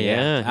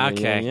 Yeah.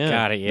 Okay, Yeah.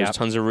 got it, yeah. There's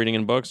tons of reading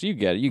in books. You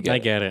get it. I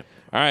get it.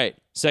 All right,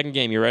 second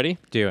game. You ready?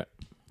 Do it.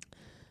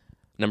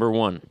 Number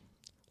 1.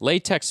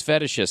 Latex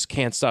fetishists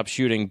can't stop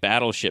shooting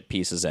battleship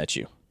pieces at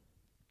you.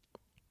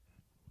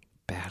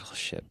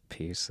 Battleship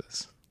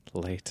pieces.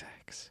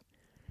 Latex.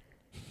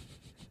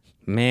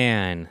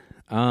 Man.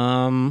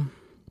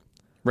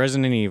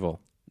 Resident Evil.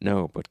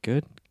 No, but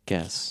good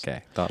guess.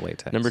 Okay, thought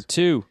latex. Number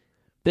 2.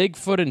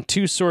 Bigfoot and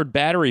two-sword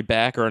battery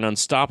back are an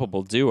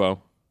unstoppable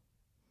duo.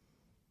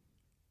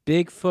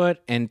 Bigfoot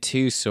and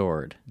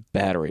two-sword.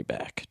 Battery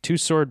back.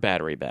 Two-sword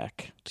battery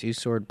back.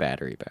 Two-sword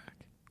battery back.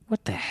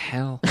 What the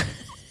hell?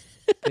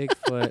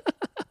 Bigfoot.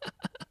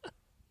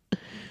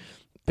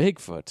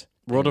 Bigfoot.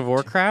 World of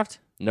Warcraft?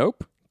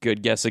 Nope.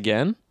 Good guess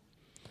again.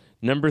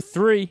 Number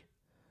 3.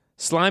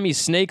 Slimy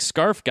snake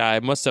scarf guy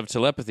must have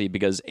telepathy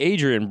because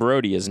Adrian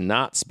Brody is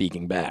not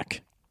speaking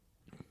back.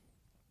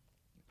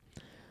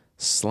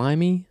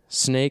 Slimy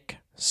snake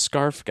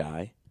scarf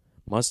guy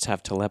must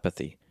have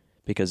telepathy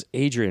because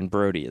Adrian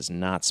Brody is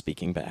not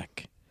speaking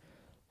back.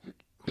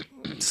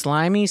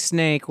 Slimy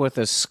snake with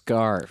a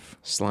scarf.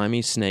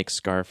 Slimy snake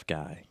scarf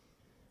guy.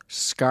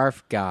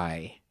 Scarf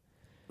guy.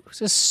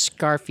 Who's a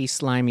scarfy,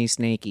 slimy,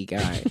 snaky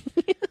guy?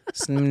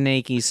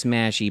 Snaky,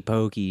 smashy,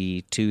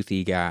 pokey,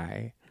 toothy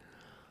guy.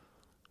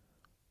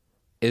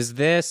 Is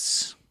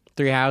this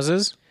Three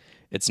Houses?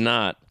 It's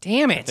not.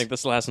 Damn I it. think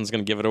this last one's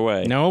going to give it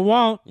away. No, it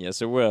won't.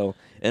 Yes, it will.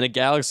 In a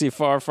galaxy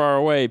far, far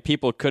away,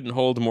 people couldn't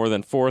hold more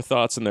than 4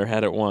 thoughts in their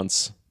head at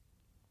once.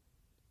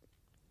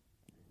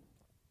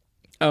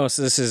 Oh,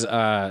 so this is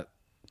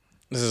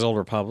Old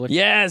Republic?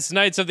 Yes,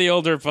 Knights of the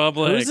Old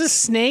Republic. Who's the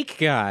snake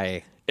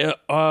guy?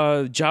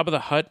 Jabba the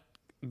Hutt,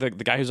 the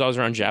guy who's always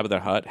around Jabba the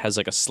Hutt, has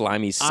like a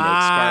slimy snake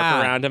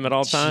scarf around him at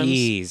all times.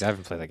 Jeez, I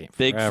haven't played that game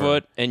forever.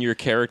 Bigfoot and your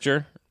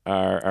character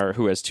are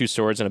who has 2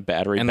 swords and a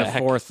battery and pack. the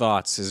 4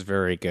 thoughts is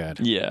very good.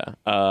 Yeah.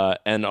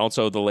 And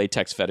also the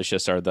latex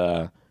fetishists are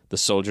the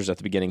soldiers at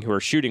the beginning who are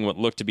shooting what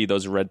look to be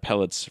those red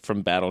pellets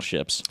from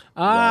battleships.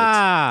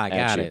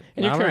 Got you. it.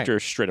 And your All character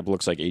right. straight up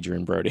looks like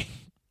Adrian Brody.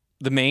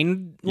 The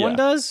main one Yeah.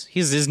 does?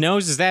 His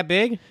nose is that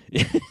big?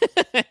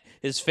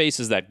 His face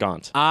is that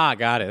gaunt.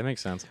 Got it. That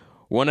makes sense.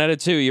 1 out of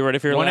 2. You ready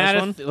for your last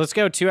one? Let's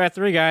go. 2 out of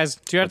 3, guys.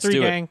 2 out of 3,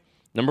 do it. gang.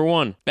 Number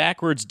 1.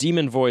 Backwards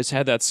Demon Voice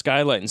had that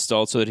skylight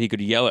installed so that he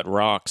could yell at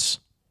rocks.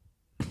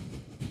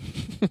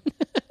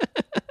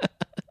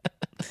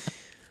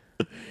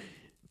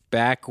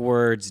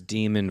 Backwards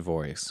demon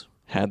voice.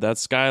 Had that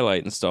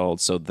skylight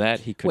installed so that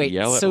he could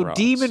yell at rocks. So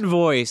demon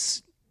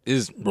voice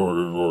is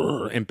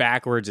and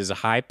backwards is a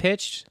high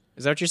pitched?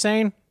 Is that what you're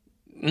saying?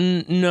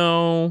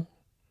 No.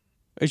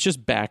 It's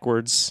just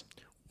backwards.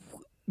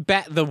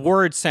 The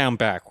words sound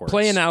backwards.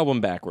 Play an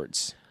album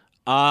backwards.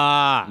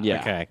 Yeah.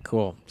 Yeah. Okay,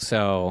 cool.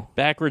 So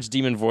Backwards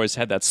Demon Voice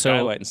had that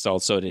skylight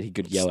installed so that he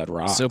could yell at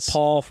rocks. So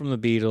Paul from the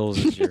Beatles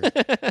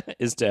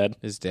is dead.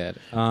 is dead.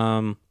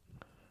 I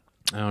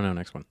don't know.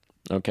 Next one.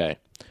 Okay.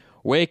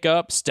 Wake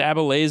up, stab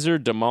a laser,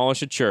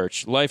 demolish a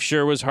church. Life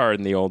sure was hard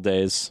in the old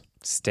days.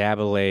 Stab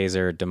a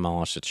laser,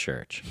 demolish a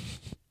church.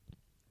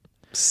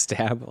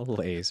 Stab a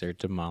laser,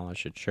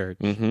 demolish a church.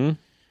 Mm-hmm.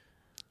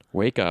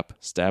 Wake up,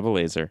 stab a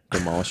laser,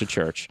 demolish a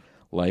church.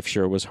 Life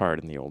sure was hard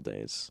in the old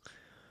days.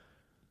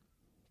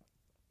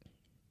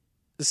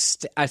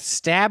 A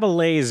stab a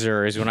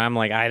laser is when I'm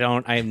like, I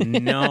have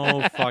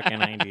no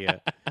fucking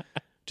idea.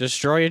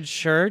 Destroy a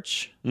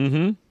church?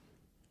 Mm-hmm.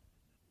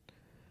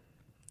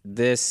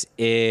 This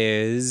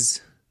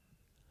is...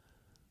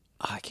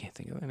 I can't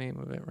think of the name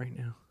of it right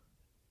now.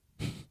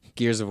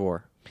 Gears of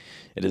War.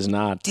 It is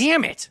not.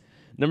 Damn it!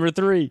 Number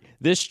 3,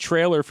 this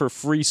trailer for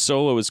Free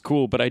Solo is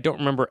cool, but I don't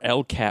remember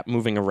El Cap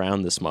moving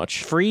around this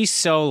much. Free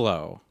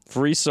Solo.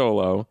 Free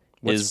Solo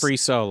What's is... Free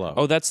Solo?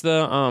 Oh, that's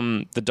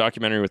the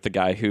documentary with the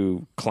guy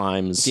who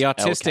climbs the El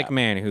autistic Cap.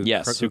 man who who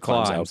climbs El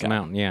climbs the Cap.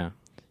 mountain. Yeah.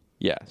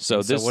 Yeah. So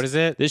what is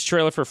it? This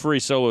trailer for Free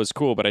Solo is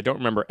cool, but I don't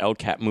remember El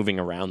Cap moving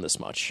around this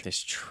much.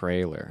 This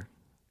trailer.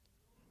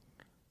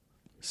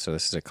 So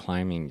this is a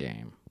climbing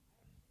game.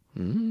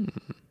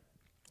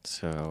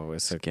 So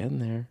it's Getting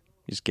there.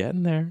 He's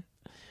getting there.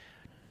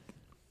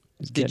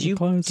 He's Did getting you?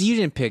 close. You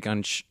didn't pick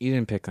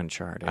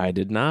Uncharted. I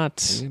did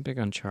not. You didn't pick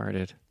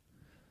Uncharted.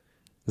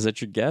 Is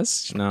that your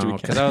guess? No,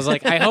 because I was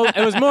like, I hope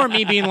it was more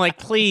me being like,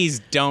 please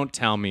don't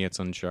tell me it's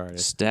Uncharted.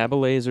 Stab a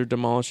laser,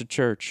 demolish a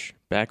church.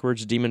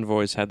 Backwards Demon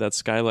Voice had that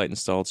skylight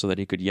installed so that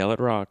he could yell at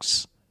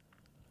rocks.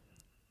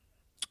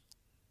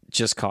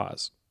 Just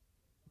Cause.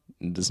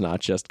 It is not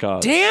Just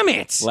Cause. Damn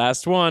it!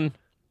 Last one.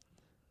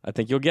 I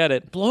think you'll get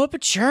it. Blow up a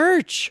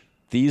church.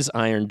 These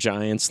iron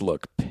giants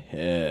look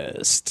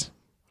pissed.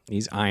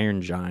 These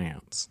iron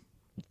giants.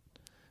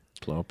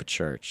 Blow up a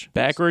church.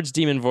 Backwards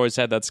Demon Voice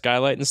had that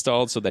skylight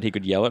installed so that he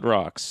could yell at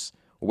rocks.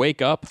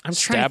 Wake up, I'm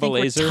trying stab to a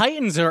think laser, what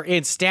Titans are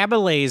in. Stab a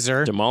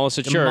laser. demolish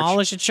a church.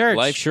 Demolish a church.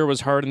 Life sure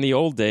was hard in the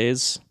old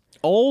days.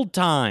 Old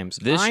times.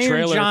 This iron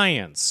trailer-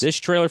 giants. This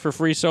trailer for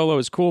Free Solo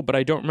is cool, but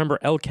I don't remember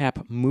El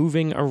Cap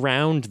moving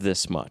around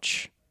this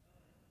much.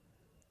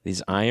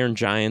 These iron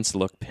giants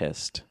look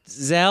pissed.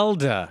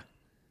 Zelda.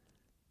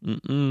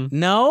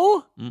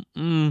 No?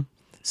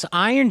 So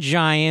iron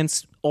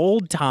giants,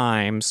 old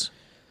times.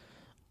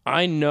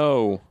 I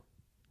know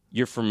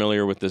you're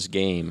familiar with this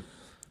game,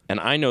 and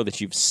I know that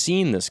you've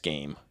seen this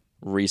game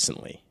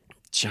recently.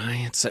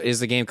 Giants. Is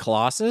the game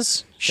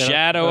Colossus?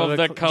 Shadow of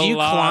the Colossus. Do you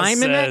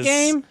climb in that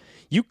game?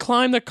 You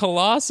climb the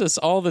Colossus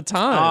all the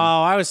time.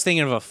 Oh, I was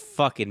thinking of a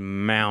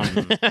fucking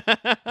mountain.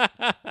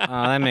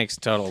 That makes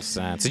total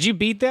sense. Did you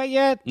beat that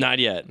yet? Not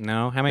yet.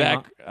 No? How many?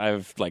 I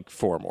have like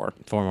 4 more.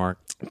 4 more.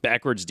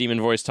 Backwards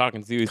demon voice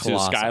talking through the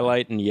Colossal.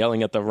 skylight and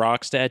yelling at the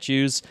rock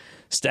statues.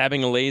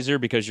 Stabbing a laser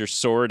because your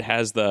sword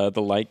has the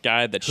light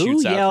guide that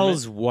shoots out Who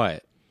yells from it.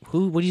 what?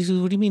 What do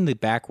you mean the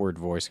backward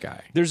voice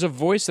guy? There's a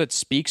voice that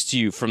speaks to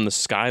you from the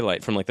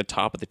skylight, from like the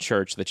top of the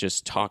church, that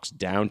just talks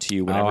down to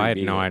you whenever I you had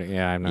beat no it. idea.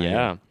 Yeah, I have no idea.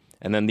 Yeah.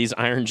 And then these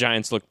iron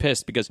giants look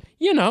pissed because,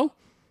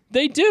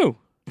 they do.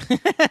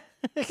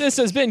 This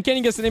has been Can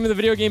You Guess the Name of the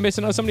Video Game based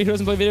on somebody who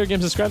doesn't play video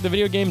games. Subscribe the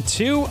video game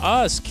to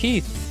us.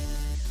 Keith.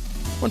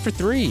 1 for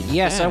 3.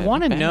 Yes, Bad, I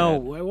want to bad.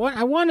 know.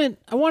 I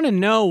want to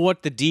know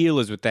what the deal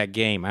is with that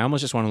game. I almost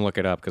just want to look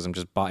it up because I'm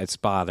just it's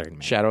bothering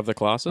me. Shadow of the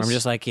Colossus? I'm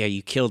just like, yeah,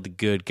 you killed the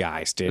good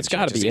guys, dude. It's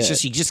gotta be It's it.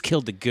 just you just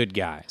killed the good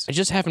guys. I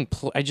just haven't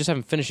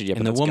finished it yet.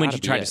 And but the that's woman gotta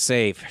you be tried it. to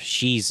save,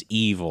 she's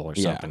evil or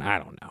something. I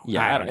don't know.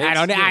 Yeah,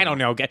 I don't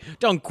know.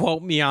 Don't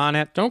quote me on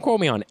it. Don't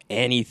quote me on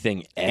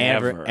anything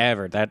ever.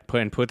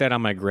 Put that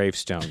on my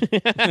gravestone.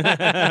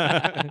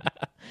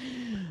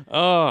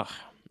 Oh,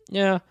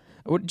 yeah.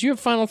 Do you have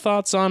final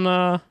thoughts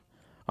on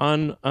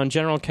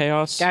General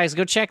Chaos? Guys,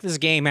 go check this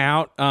game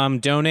out.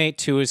 Donate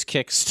to his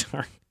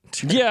Kickstarter.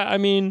 Yeah, I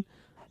mean,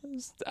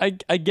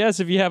 I guess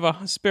if you have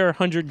a spare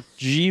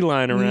 100G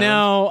lying around.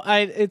 No,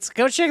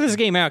 go check this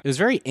game out. It was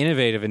very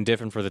innovative and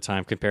different for the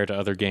time compared to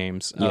other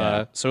games.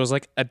 Yeah. So it was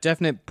like a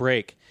definite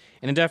break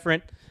and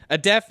a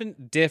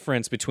definite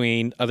difference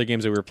between other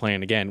games that we were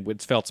playing. Again,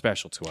 it felt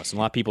special to us, and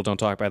a lot of people don't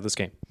talk about this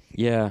game.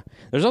 Yeah.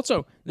 There's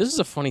also, this is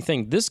a funny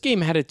thing. This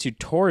game had a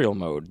tutorial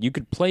mode. You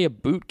could play a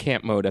boot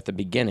camp mode at the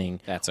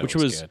beginning, which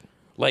was good.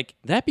 Like,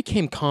 that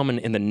became common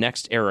in the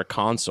next era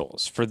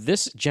consoles. For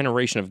this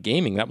generation of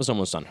gaming, that was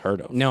almost unheard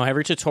of. No,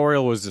 every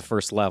tutorial was the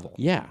first level.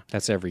 Yeah.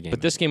 That's every game.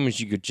 But this game was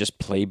you could just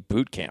play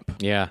boot camp.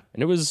 Yeah.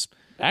 And it was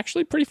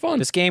actually pretty fun.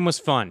 This game was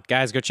fun.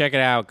 Guys, go check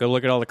it out. Go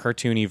look at all the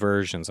cartoony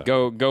versions of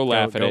it. Go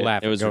laugh at it.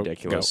 Laugh. It was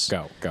ridiculous.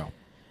 Go.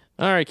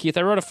 All right, Keith,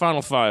 I wrote a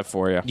final 5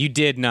 for you. You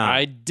did not.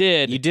 I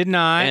did. You did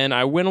not. And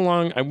I went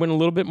a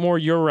little bit more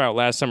your route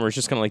last summer. It's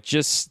just kind of like,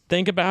 just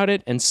think about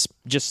it and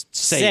just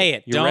say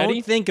it. You Don't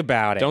ready? think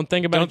about it. Don't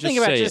think about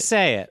it. Just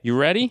say it. You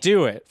ready?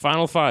 Do it.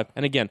 Final 5.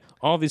 And again,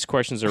 all these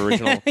questions are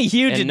original.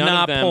 You and did none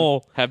not of them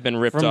pull have been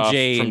ripped from off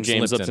James from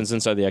James Lipton. Lipton's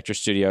Inside the Actor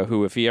Studio,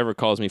 who, if he ever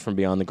calls me from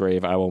beyond the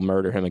grave, I will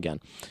murder him again.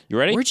 You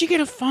ready? Where'd you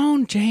get a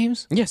phone,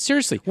 James? Yeah,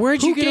 seriously.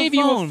 Where'd you get a phone? Who gave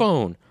you a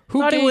phone?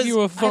 Who gave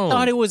you a phone? I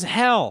thought it was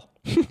hell.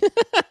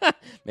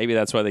 Maybe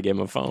that's why they gave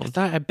him a phone.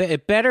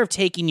 It better have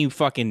taken you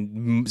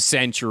fucking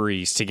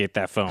centuries to get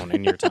that phone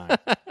in your time.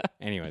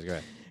 Anyways, go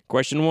ahead.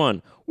 Question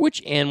 1.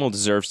 Which animal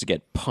deserves to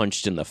get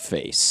punched in the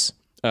face?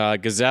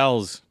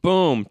 Gazelles.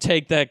 Boom.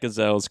 Take that,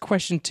 gazelles.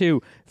 Question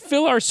 2.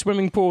 Fill our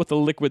swimming pool with a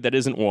liquid that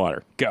isn't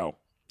water. Go.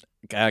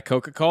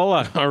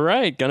 Coca-Cola. All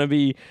right. Gonna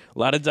be a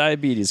lot of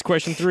diabetes.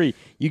 Question 3.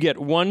 You get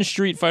one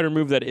Street Fighter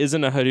move that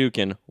isn't a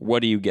Hadouken. What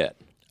do you get?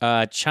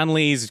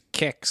 Chun-Li's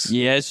kicks.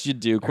 Yes, you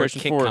do.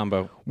 Question kick 4.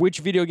 combo. Which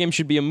video game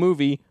should be a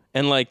movie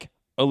and like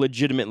a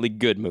legitimately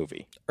good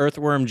movie?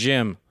 Earthworm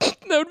Jim. That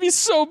would be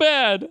so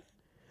bad.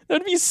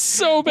 That'd be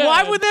so bad.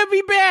 Why would that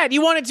be bad?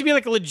 You want it to be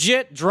like a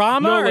legit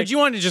drama, No, or like- do you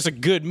want it just a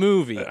good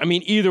movie? I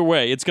mean, either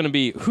way, it's going to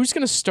be, who's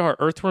going to star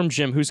Earthworm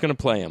Jim? Who's going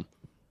to play him?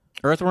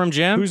 Earthworm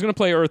Jim? Who's going to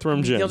play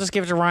Earthworm Jim? You'll just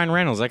give it to Ryan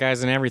Reynolds. That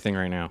guy's in everything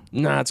right now.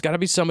 Nah, it's got to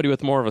be somebody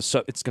with more of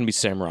a... It's going to be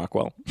Sam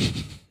Rockwell.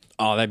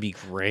 Oh, that'd be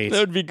great. That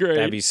would be great.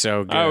 That'd be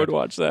so good. I would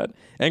watch that.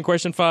 And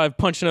question 5,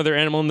 punch another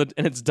animal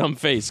in its dumb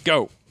face.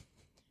 Go.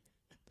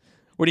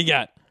 What do you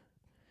got?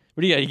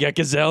 You got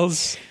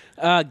gazelles?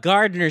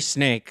 Gardener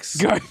snakes.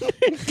 Gardener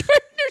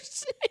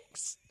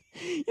snakes.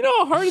 You know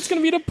how hard it's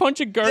going to be to punch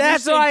a gardener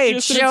That's snake? why it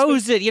just in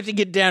shows it. You have to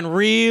get down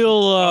real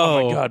low.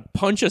 Oh, my God.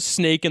 Punch a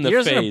snake in the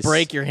You're face. just going to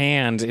break your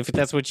hand if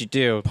that's what you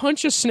do.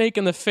 Punch a snake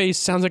in the face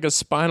sounds like a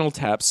Spinal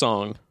Tap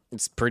song.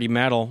 It's pretty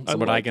metal. That's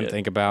what I like can it.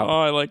 think about.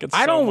 Oh, I like it so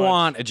I don't much.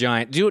 want a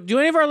giant... Do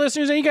any of our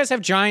listeners, any of you guys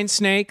have giant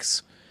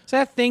snakes? Is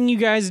that a thing you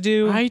guys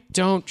do? I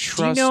don't Do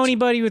trust... you know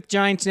anybody with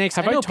giant snakes?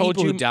 Have I know I told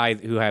people you- who die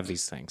who have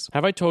these things.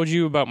 Have I told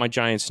you about my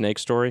giant snake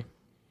story?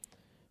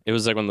 It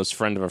was like one of those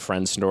friend of a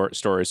friend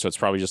stories, so it's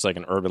probably just like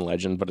an urban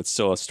legend, but it's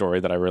still a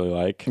story that I really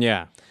like.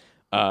 Yeah.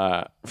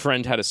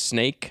 Friend had a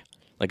snake,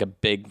 like a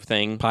big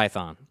thing.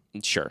 Python.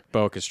 Sure.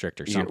 Boa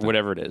constrictor. Something.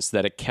 Whatever it is,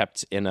 that it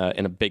kept in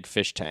a big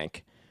fish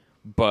tank.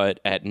 But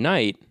at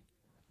night,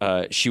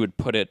 she would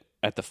put it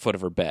at the foot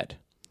of her bed,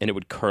 and it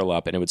would curl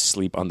up, and it would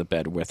sleep on the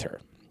bed with her.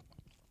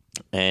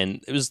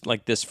 And it was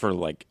like this for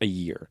like a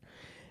year.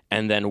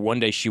 And then one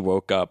day she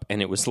woke up,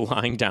 and it was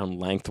lying down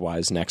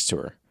lengthwise next to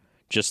her,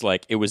 just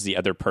like it was the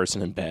other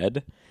person in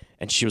bed.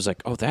 And she was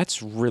like, oh,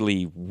 that's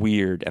really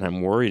weird, and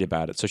I'm worried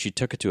about it. So she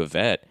took it to a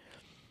vet,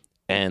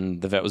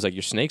 and the vet was like,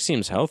 your snake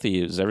seems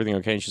healthy. Is everything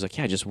okay? And she's like,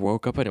 yeah, I just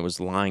woke up, and it was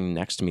lying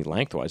next to me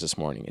lengthwise this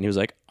morning. And he was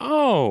like,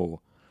 oh,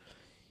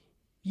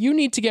 you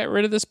need to get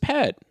rid of this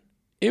pet.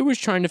 It was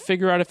trying to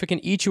figure out if it can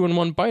eat you in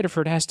one bite, if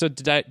it has to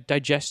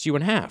digest you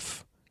in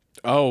half.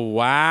 Oh,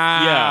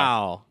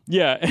 wow.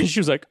 Yeah. And she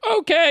was like,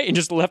 okay. And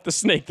just left the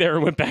snake there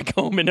and went back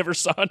home and never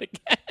saw it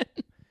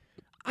again.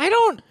 I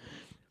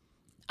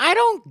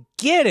don't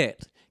get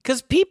it.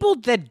 Because people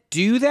that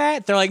do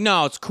that, they're like,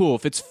 no, it's cool.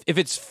 If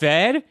it's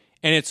fed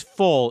and it's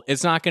full,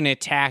 it's not going to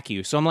attack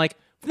you. So I'm like,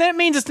 that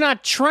means it's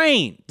not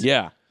trained.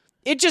 Yeah.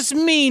 It just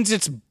means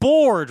it's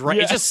bored, right?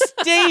 Yeah. It's just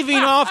staving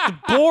off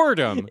the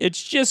boredom.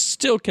 It's just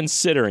still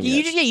considering it.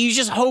 You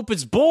just hope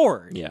it's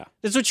bored. Yeah.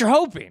 That's what you're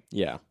hoping.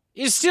 Yeah.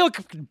 You still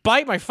could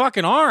bite my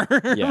fucking arm.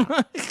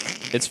 Yeah.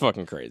 It's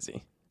fucking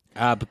crazy.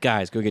 But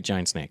guys, go get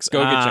giant snakes.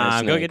 Go get giant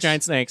snakes. Go get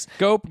giant snakes.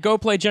 Go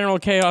play General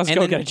Chaos.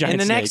 Go get a giant snake.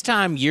 And the next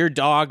time your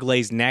dog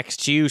lays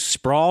next to you,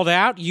 sprawled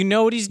out, you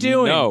know what he's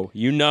doing.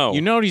 You know.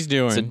 You know what he's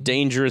doing. It's a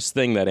dangerous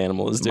thing that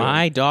animal is doing.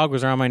 My dog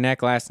was around my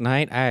neck last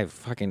night. I have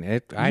a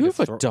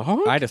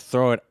dog? I had to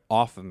throw it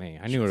off of me.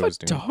 I knew what it was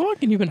doing. dog,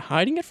 and you've been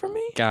hiding it from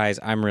me? Guys,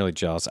 I'm really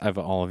jealous of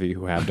all of you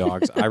who have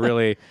dogs.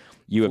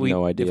 You have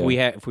no idea.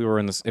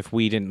 If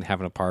we didn't have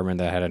an apartment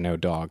that had a no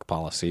dog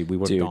policy, we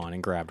would have gone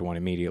and grabbed one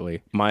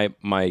immediately.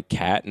 My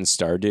cat and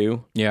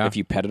Stardew. Yeah. If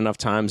you pet enough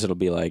times, it'll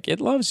be like,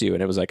 it loves you,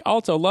 and it was like,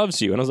 Alto loves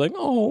you, and I was like,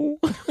 oh,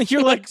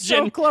 you're like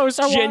so close.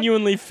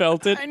 Genuinely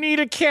felt it. I need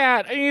a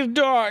cat. I need a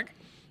dog.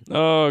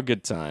 Oh,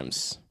 good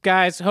times,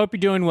 guys. Hope you're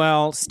doing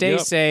well. Stay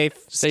safe.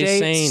 Stay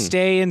sane.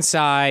 Stay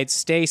inside.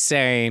 Stay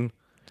sane.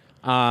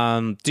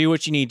 Do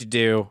what you need to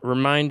do.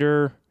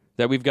 Reminder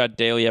that we've got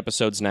daily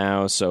episodes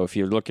now, so if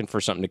you're looking for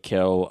something to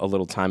kill a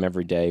little time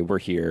every day, we're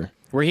here.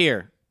 We're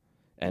here.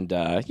 And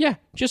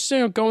just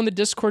go on the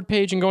Discord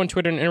page and go on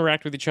Twitter and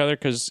interact with each other,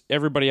 because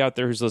everybody out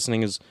there who's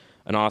listening is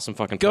an awesome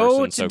fucking person.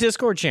 Go to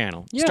Discord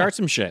channel. Yeah. Start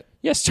some shit.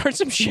 Yeah, start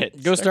some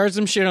shit. Go start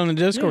some shit on the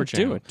Discord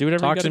channel. Do it. Do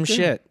whatever you gotta do. Talk some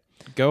shit.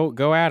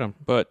 Go at them.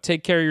 But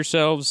take care of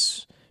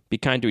yourselves. Be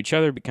kind to each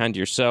other. Be kind to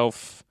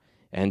yourself.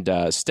 And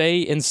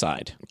stay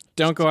inside.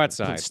 Don't go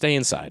outside. Stay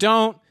inside.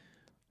 Don't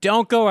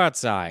go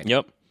outside.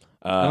 Yep.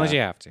 Unless you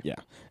have to. Yeah.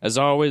 As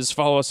always,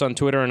 follow us on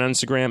Twitter and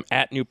Instagram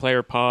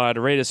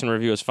 @NewPlayerPod. Rate us and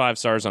review us 5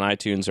 stars on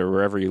iTunes or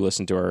wherever you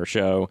listen to our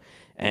show.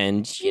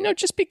 And,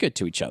 just be good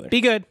to each other.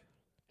 Be good.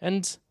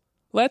 And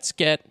let's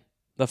get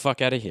the fuck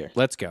out of here.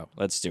 Let's go.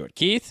 Let's do it.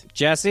 Keith.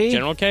 Jesse.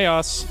 General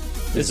Chaos.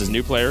 This is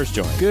New Players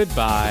Join.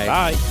 Goodbye.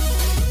 Bye.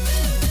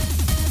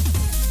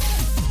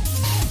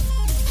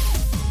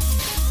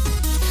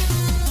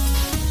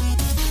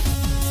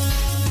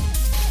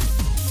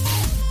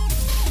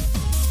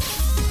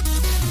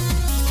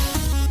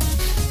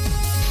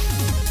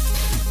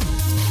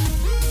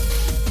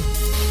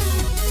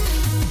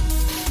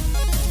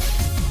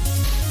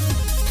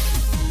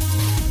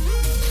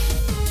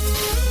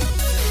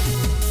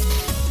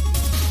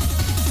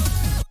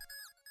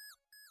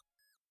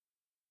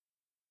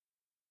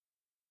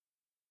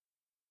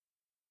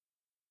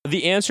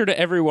 The answer to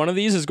every one of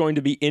these is going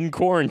to be in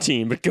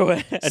quarantine, but go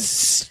ahead.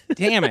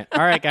 Damn it.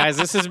 All right, guys,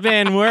 this has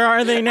been Where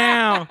Are They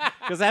Now?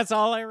 Because that's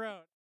all I wrote.